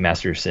Matthew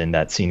Masterson,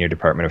 that senior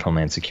Department of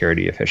Homeland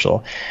Security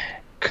official.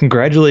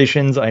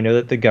 Congratulations. I know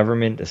that the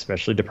government,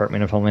 especially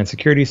Department of Homeland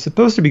Security, is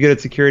supposed to be good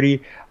at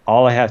security.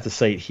 All I have to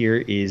cite here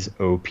is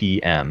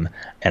OPM,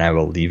 and I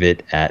will leave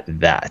it at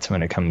that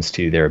when it comes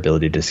to their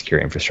ability to secure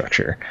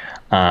infrastructure.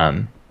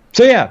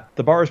 So yeah,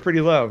 the bar is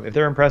pretty low. If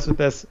they're impressed with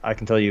this, I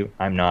can tell you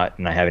I'm not,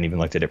 and I haven't even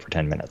looked at it for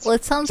 10 minutes. Well,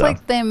 it sounds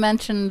like they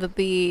mentioned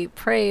the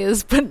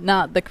praise, but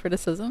not the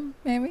criticism,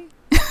 maybe?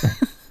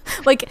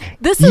 Like,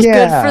 this is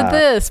good for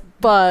this,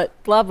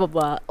 but blah, blah,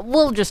 blah.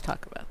 We'll just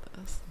talk about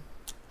this.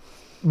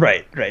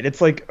 Right. It's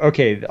like,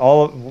 okay,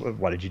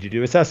 what did you do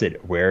to assess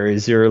it? Where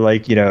is your,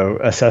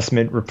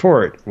 assessment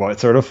report? What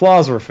sort of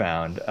flaws were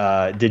found?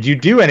 Did you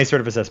do any sort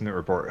of assessment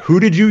report? Who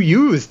did you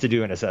use to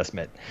do an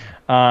assessment?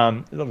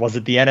 Was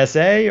it the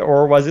NSA,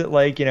 or was it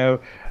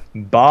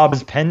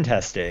Bob's pen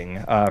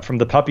testing from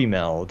the puppy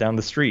mill down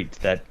the street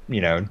that,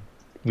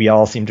 we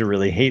all seem to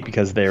really hate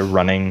because they're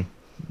running,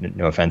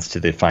 no offense to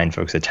the fine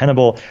folks at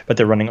Tenable, but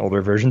they're running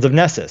older versions of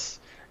Nessus,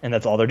 and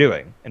that's all they're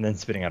doing, and then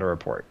spitting out a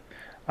report.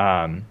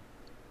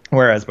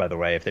 Whereas, by the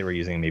way, if they were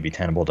using maybe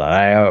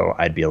Tenable.io,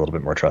 I'd be a little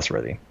bit more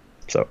trustworthy.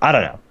 So I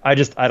don't know. I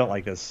don't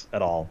like this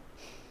at all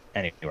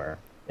anywhere.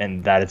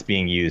 And that it's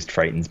being used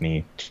frightens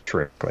me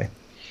terrifically.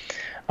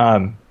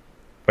 What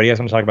do you guys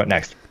want to talk about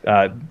next?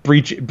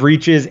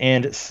 Breaches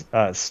and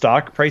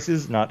stock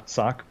prices, not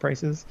sock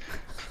prices.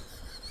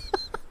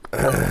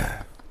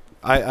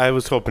 I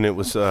was hoping it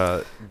was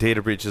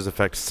data breaches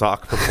affect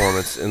stock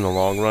performance in the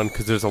long run,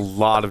 because there's a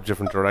lot of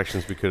different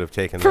directions we could have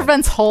taken.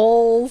 Prevents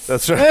holes.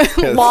 That's right.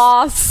 Yes.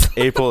 Loss.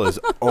 April is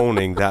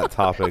owning that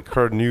topic.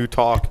 Her new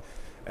talk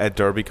at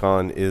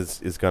DerbyCon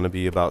is going to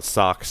be about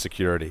SOC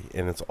security,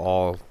 and it's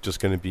all just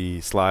going to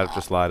be slide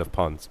after slide of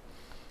puns.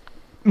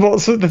 Well,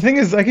 so the thing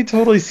is, I could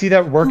totally see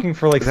that working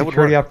for like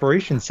security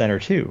operations center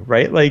too,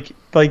 right? Like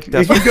it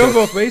could go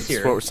both ways here.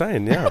 That's what we're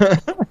saying, yeah.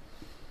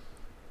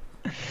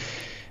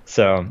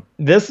 So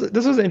this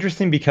was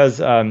interesting because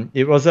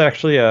it was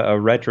actually a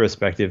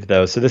retrospective,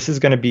 though. So this is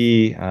going to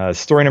be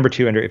story number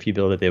 2 under If You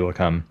Build It, They Will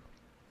Come.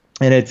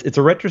 And it's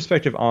a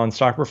retrospective on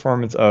stock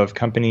performance of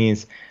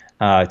companies,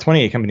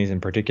 28 companies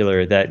in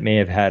particular, that may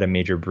have had a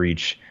major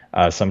breach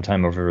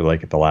sometime over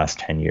like the last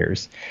 10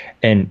 years.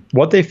 And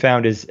what they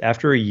found is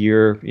after a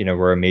year,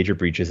 where a major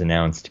breach is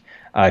announced,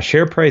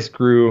 share price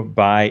grew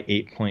by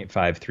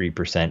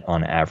 8.53%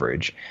 on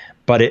average.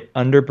 But it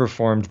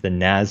underperformed the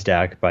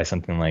NASDAQ by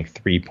something like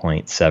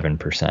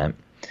 3.7%.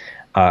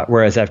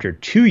 Whereas after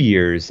 2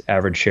 years,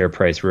 average share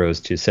price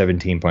rose to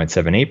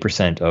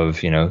 17.78%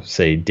 of,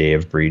 say, day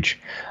of breach,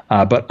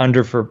 but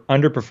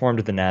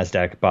underperformed the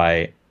NASDAQ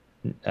by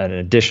an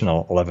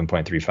additional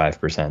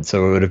 11.35%.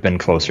 So it would have been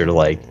closer to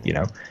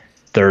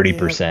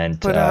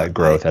 30%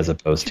 growth as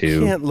opposed to 17%.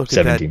 You can't look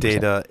at that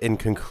data and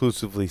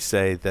conclusively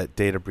say that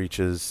data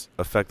breaches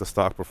affect the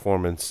stock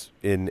performance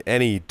in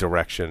any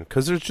direction,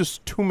 because there's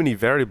just too many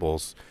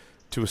variables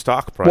to a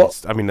stock price.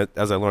 Well, I mean,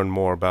 as I learn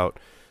more about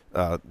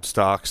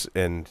stocks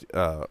and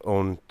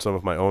own some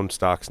of my own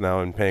stocks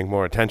now and paying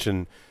more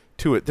attention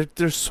to it,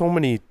 there's so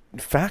many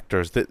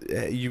factors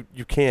that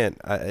you can't,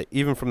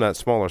 even from that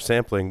smaller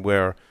sampling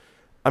where,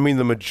 I mean,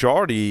 the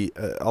majority,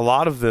 a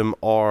lot of them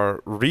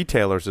are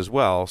retailers as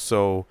well.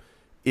 So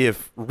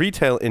if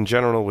retail in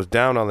general was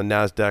down on the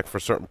NASDAQ for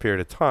a certain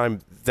period of time,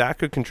 that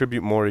could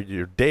contribute more to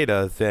your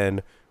data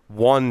than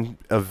one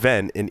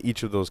event in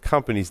each of those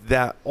companies.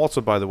 That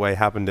also, by the way,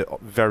 happened at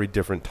very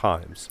different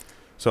times.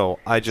 So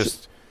I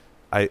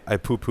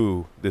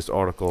poo-poo this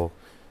article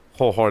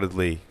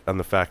wholeheartedly on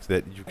the fact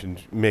that you can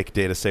make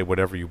data say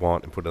whatever you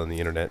want and put it on the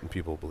internet and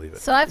people believe it.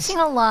 So I've seen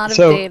a lot of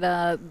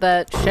data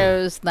that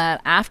shows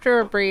that after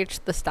a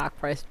breach, the stock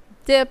price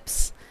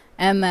dips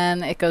and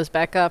then it goes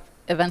back up,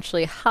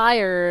 eventually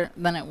higher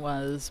than it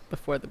was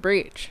before the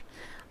breach.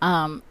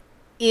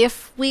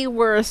 If we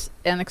were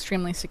an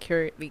extremely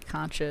security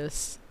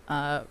conscious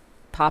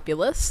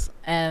populace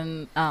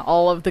and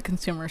all of the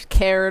consumers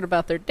cared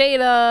about their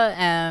data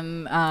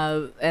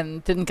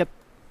and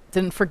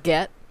didn't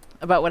forget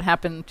about what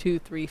happened 2,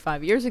 3,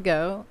 5 years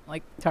ago,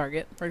 like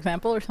Target, for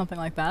example, or something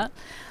like that,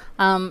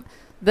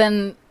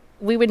 then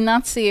we would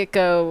not see it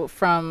go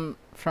from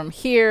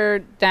here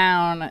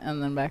down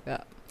and then back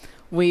up.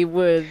 We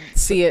would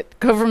see it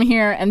go from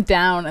here and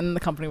down, and the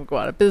company would go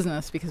out of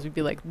business because we'd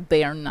be like,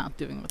 they are not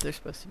doing what they're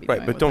supposed to be doing.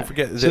 Right, but don't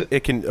forget that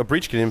a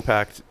breach can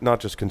impact not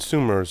just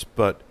consumers,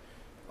 but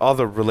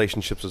other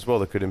relationships as well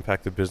that could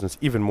impact the business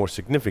even more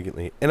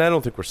significantly. And I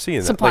don't think we're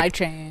seeing that. Supply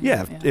chain.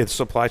 Yeah, it's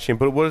supply chain.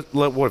 But what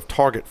if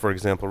Target, for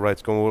example, right,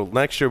 is going, well,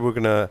 next year we're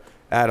going to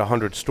add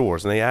 100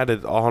 stores, and they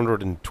added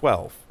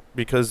 112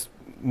 because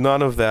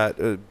none of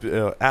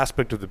that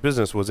aspect of the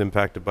business was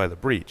impacted by the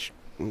breach.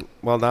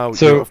 Well, now, of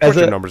course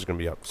your numbers are going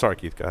to be up. Sorry,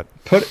 Keith, go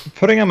ahead.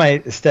 Putting on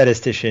my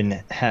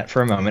statistician hat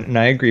for a moment, and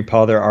I agree,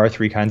 Paul, there are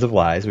 3 kinds of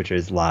lies, which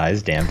is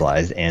lies, damned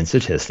lies, and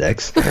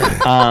statistics.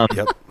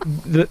 Yep.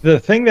 The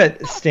thing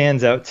that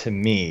stands out to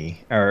me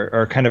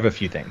are kind of a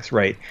few things,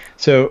 right?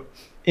 So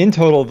in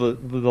total,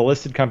 the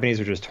listed companies,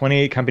 which is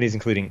 28 companies,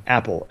 including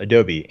Apple,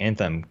 Adobe,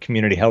 Anthem,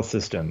 Community Health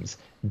Systems,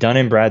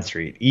 Dun &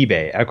 Bradstreet,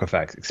 eBay,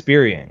 Equifax,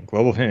 Experian,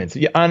 Global Payments,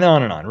 on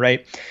and on,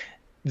 right?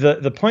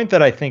 The point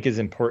that I think is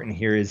important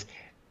here is,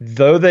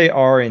 though they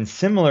are in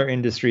similar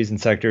industries and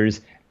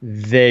sectors,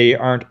 they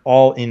aren't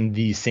all in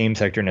the same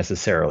sector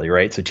necessarily,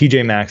 right? So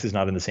TJ Maxx is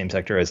not in the same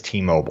sector as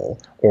T-Mobile,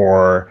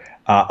 or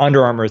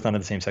Under Armour is not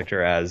in the same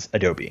sector as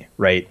Adobe,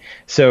 right?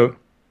 So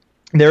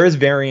there is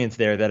variance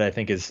there that I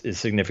think is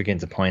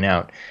significant to point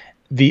out.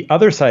 The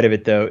other side of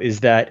it, though,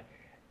 is that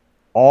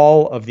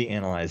all of the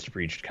analyzed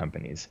breached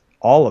companies,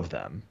 all of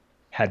them,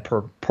 had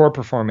poor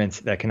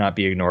performance that cannot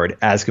be ignored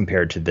as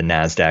compared to the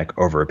NASDAQ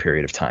over a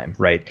period of time,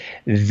 right?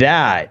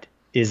 That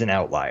is an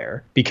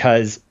outlier,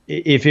 because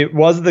if it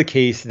was the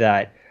case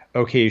that,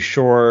 okay,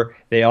 sure,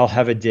 they all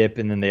have a dip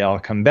and then they all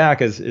come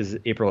back, as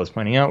April is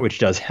pointing out, which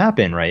does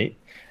happen, right?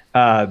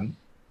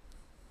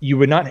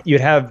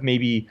 You'd have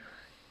maybe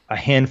a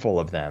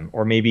handful of them,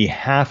 or maybe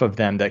half of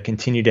them, that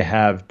continue to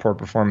have poor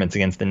performance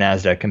against the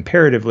NASDAQ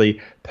comparatively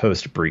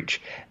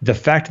post-breach. The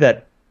fact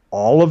that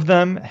all of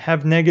them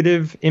have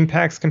negative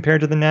impacts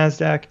compared to the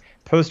NASDAQ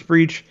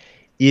post-breach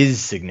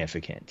is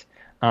significant.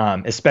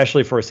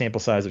 Especially for a sample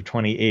size of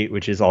 28,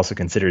 which is also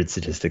considered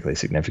statistically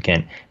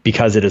significant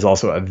because it is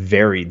also a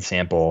varied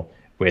sample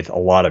with a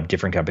lot of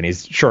different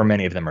companies. Sure,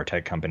 many of them are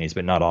tech companies,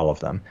 but not all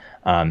of them.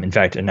 In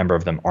fact, a number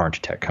of them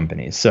aren't tech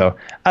companies. So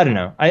I don't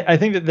know. I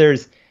think that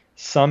there's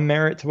some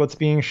merit to what's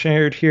being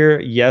shared here.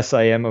 Yes,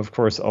 I am, of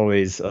course,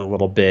 always a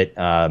little bit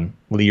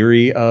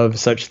leery of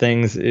such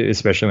things,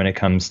 especially when it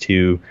comes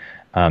to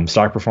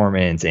stock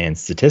performance and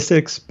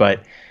statistics.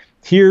 But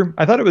here,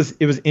 I thought it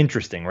was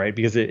interesting, right?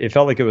 Because it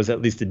felt like it was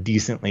at least a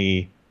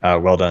decently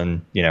well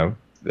done,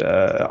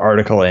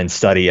 article and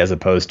study, as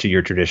opposed to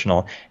your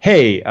traditional,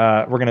 hey,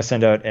 we're going to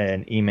send out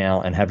an email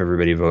and have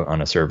everybody vote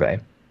on a survey,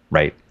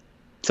 right?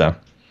 So,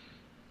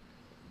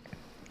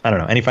 I don't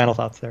know. Any final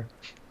thoughts there?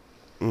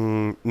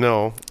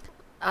 No.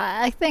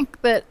 I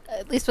think that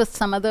at least with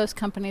some of those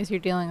companies,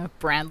 you're dealing with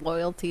brand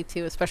loyalty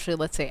too, especially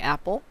let's say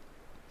Apple,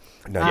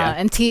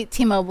 and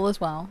T-Mobile as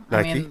well.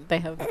 Nike? I mean, they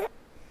have.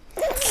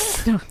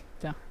 No.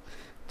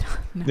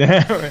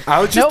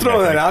 I would just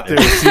throw that out there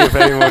to see if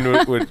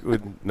anyone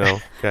would know.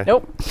 Okay.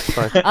 Nope.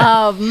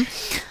 Fine.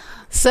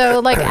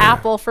 So like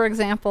Apple, for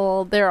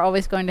example, they're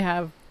always going to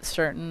have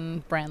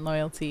certain brand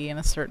loyalty in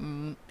a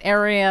certain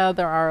area.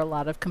 There are a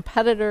lot of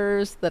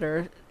competitors that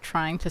are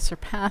trying to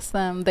surpass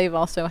them. They've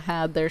also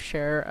had their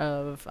share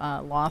of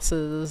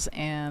losses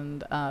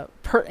and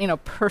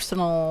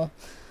personal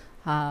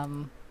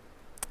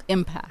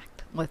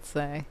impact, let's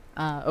say,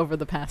 over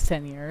the past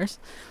 10 years,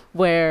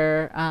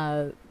 where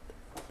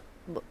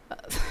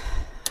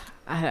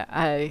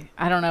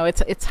I don't know.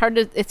 It's hard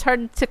to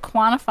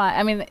quantify.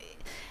 I mean,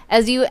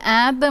 as you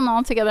add them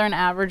all together and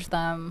average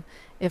them,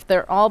 if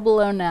they're all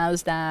below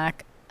NASDAQ,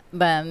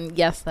 then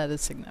yes, that is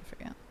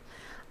significant.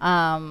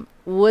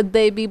 Would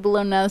they be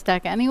below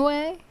NASDAQ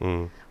anyway?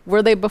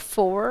 Were they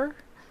before?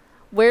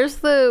 Where's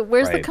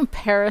the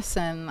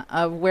comparison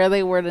of where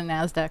they were to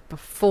NASDAQ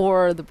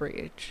before the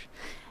breach?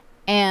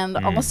 And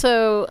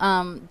also,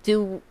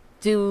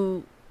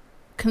 do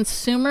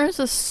consumers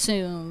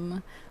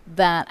assume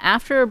that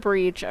after a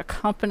breach, a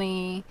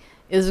company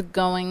is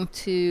going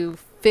to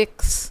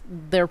fix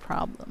their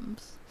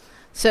problems?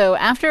 So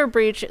after a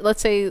breach,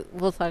 let's say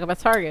we'll talk about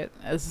Target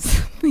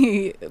as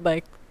the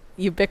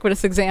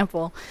ubiquitous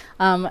example.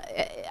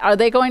 Are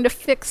they going to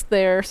fix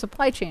their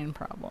supply chain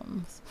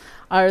problems?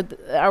 Are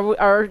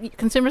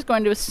consumers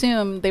going to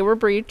assume they were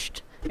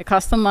breached? It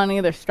cost them money.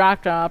 Their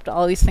stock dropped.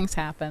 All these things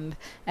happened,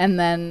 and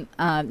then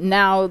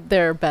now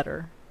they're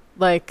better.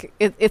 Like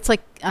it's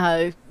like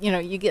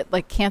you get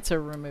like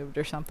cancer removed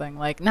or something.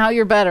 Like now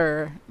you're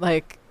better.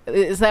 Like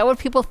is that what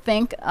people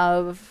think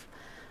of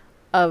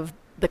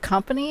the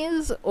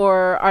companies,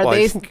 or are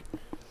they? I think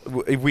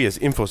we as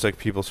InfoSec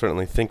people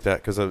certainly think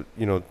that, because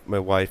my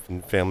wife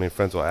and family and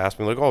friends will ask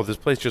me like, "Oh, this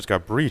place just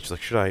got breached.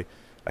 Like, should I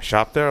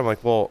shop there?" I'm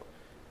like, "Well,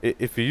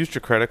 if you used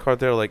your credit card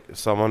there, like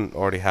someone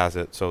already has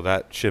it, so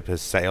that ship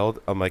has sailed."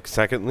 I'm like,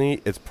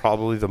 secondly, it's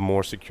probably the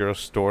more secure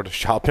store to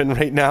shop in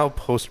right now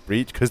post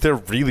breach, because they're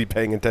really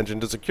paying attention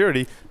to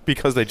security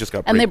because they just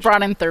got breached. And they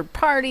brought in third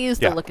parties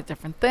to look at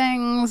different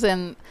things,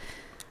 and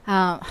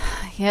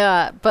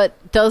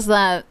but does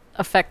that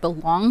affect the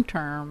long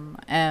term,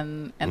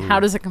 and how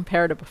does it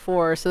compare to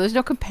before? So there's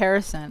no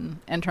comparison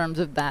in terms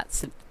of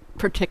that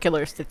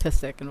particular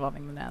statistic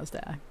involving the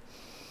NASDAQ.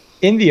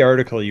 In the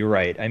article, you're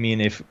right. I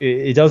mean, if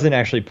it doesn't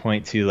actually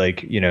point to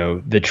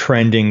the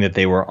trending that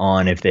they were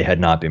on if they had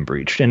not been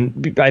breached.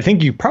 And I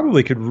think you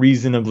probably could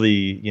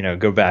reasonably,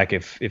 go back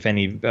if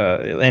any of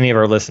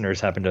our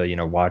listeners happen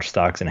to, watch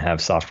stocks and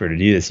have software to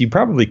do this, you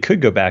probably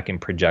could go back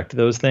and project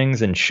those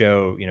things and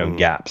show,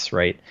 gaps,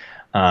 right?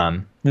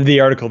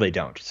 The article, they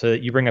don't. So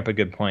you bring up a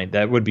good point.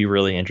 That would be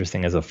really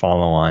interesting as a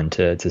follow-on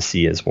to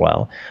see as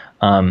well.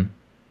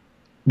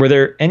 Were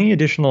there any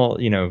additional,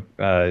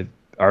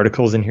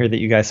 articles in here that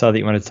you guys saw that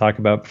you wanted to talk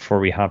about before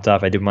we hopped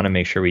off? I did want to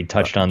make sure we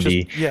touched on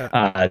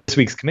this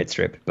week's commit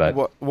strip.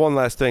 But one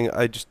last thing,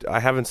 I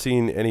haven't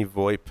seen any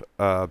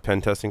VoIP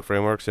pen testing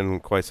frameworks in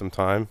quite some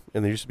time,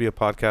 and there used to be a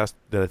podcast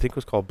that I think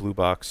was called Blue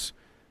Box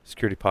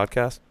Security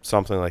Podcast,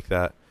 something like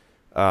that.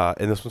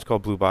 And this one's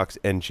called Blue Box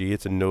NG.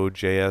 It's a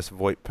Node.js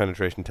VoIP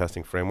penetration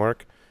testing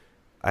framework.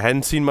 I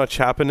hadn't seen much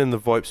happen in the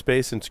VoIP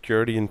space in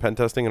security and pen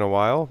testing in a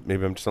while.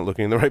 Maybe I'm just not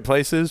looking in the right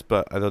places,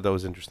 but I thought that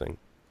was interesting.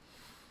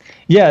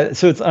 Yeah,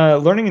 so it's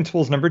Learning and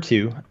Tools number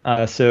 2.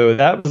 So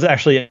that was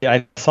actually,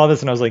 I saw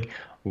this and I was like,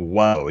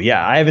 whoa,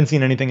 yeah, I haven't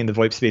seen anything in the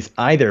VoIP space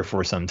either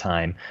for some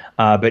time.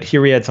 But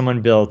here we had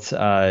someone built,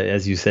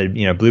 as you said,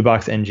 Blue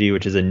Box NG,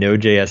 which is a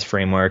Node.js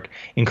framework,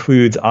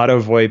 includes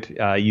auto VoIP,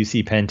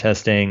 UC pen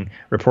testing,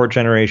 report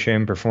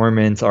generation,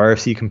 performance,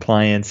 RFC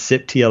compliance,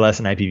 SIP TLS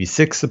and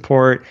IPv6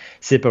 support,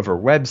 SIP over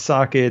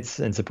WebSockets,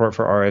 and support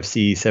for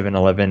RFC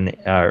 711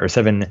 or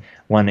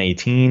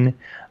 7118.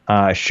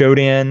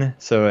 Shodan,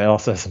 so it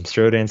also has some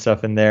Shodan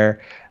stuff in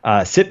there.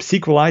 SIP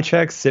SQLi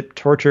checks, SIP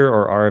torture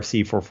or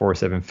RFC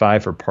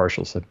 4475 for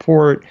partial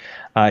support.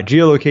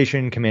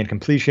 Geolocation, command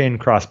completion,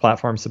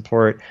 cross-platform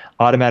support,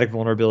 automatic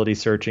vulnerability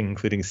searching,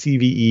 including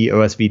CVE,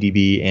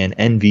 OSVDB, and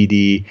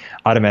NVD,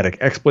 automatic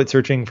exploit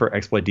searching for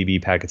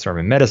ExploitDB, PacketStorm,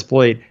 and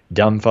Metasploit,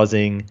 dumb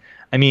fuzzing.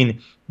 I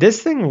mean,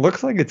 this thing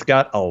looks like it's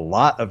got a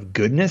lot of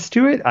goodness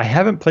to it. I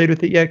haven't played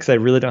with it yet because I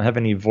really don't have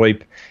any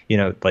VoIP,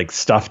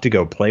 stuff to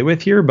go play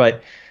with here.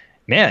 But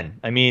man,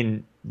 I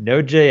mean,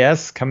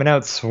 Node.js coming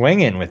out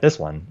swinging with this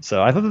one.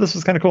 So I thought that this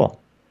was kind of cool.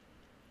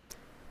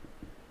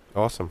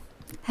 Awesome.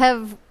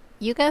 Have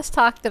you guys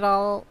talked at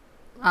all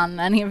on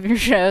any of your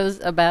shows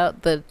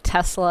about the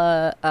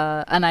Tesla,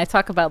 and I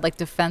talk about like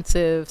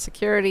defensive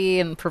security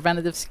and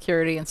preventative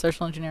security and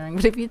social engineering,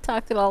 but have you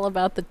talked at all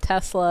about the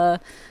Tesla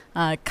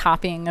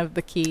copying of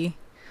the key?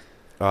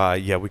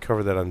 Yeah, we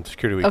covered that on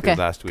Security Weekly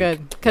last week.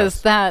 Good,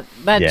 because that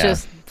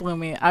just blew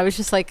me. I was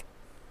just like,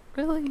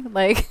 really?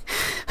 Like,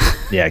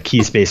 yeah,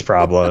 key space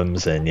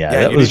problems, and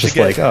that was just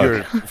like,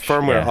 your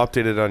firmware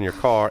updated on your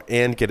car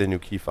and get a new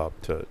key fob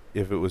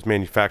if it was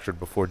manufactured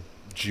before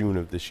June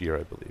of this year,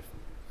 I believe.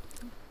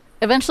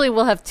 Eventually,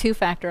 we'll have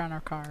 2-factor on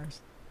our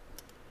cars.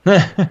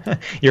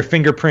 Your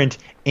fingerprint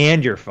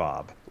and your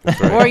fob,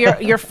 right. Or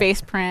your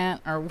face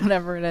print or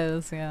whatever it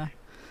is. Yeah.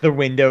 The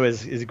window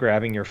is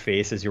grabbing your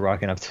face as you're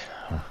walking up.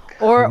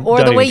 Or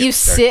the way you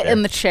sit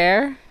in the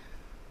chair.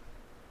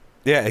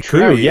 Yeah, it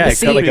could be. Yeah, it's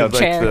kind of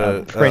like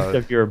the print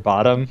of your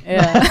bottom.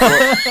 Yeah.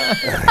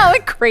 How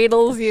it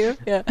cradles you.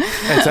 Yeah.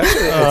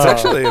 It's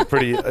actually a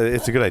pretty.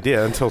 It's a good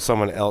idea until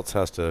someone else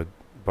has to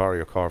borrow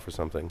your car for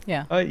something.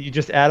 Yeah. You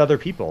just add other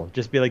people.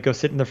 Just be like, go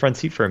sit in the front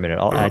seat for a minute.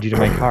 I'll add you to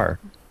my car.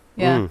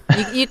 Yeah.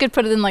 You could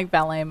put it in like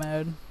ballet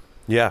mode.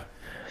 Yeah.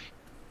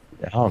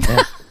 Oh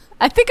man.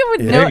 I think it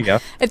would. There you go.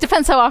 It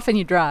depends how often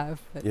you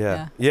drive. But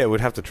yeah. It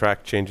would have to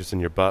track changes in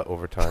your butt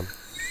over time.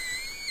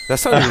 That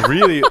sounded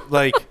really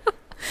like.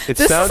 It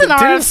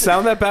didn't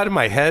sound that bad in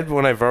my head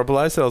when I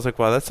verbalized it. I was like,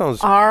 wow, that sounds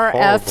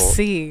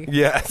RFC. Horrible.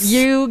 Yes.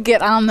 You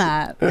get on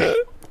that.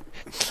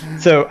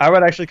 So I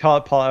would actually call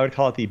it, Paul, I would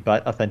call it the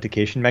butt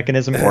authentication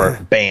mechanism, or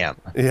BAM.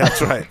 Yeah,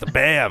 that's right. The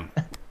BAM.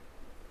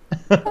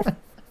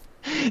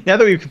 Now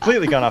that we've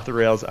completely gone off the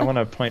rails, I want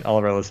to point all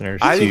of our listeners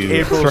I think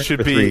April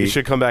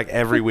should come back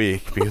every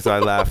week because I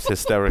laughed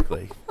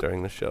hysterically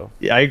during the show.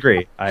 Yeah, I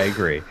agree.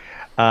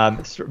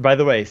 By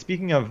the way,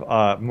 speaking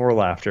of more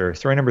laughter,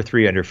 story number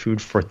 3 under Food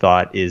for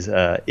Thought is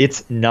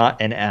It's Not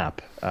an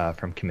App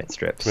from Commit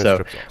Strips.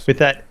 With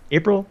that,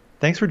 April,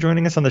 thanks for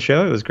joining us on the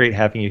show. It was great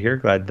having you here.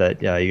 Glad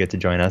that you get to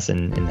join us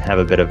and have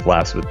a bit of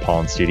laughs with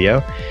Paul in studio.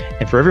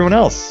 And for everyone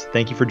else,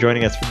 thank you for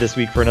joining us this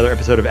week for another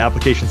episode of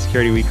Application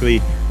Security Weekly.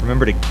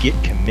 Remember to git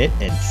commit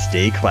and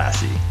stay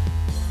classy.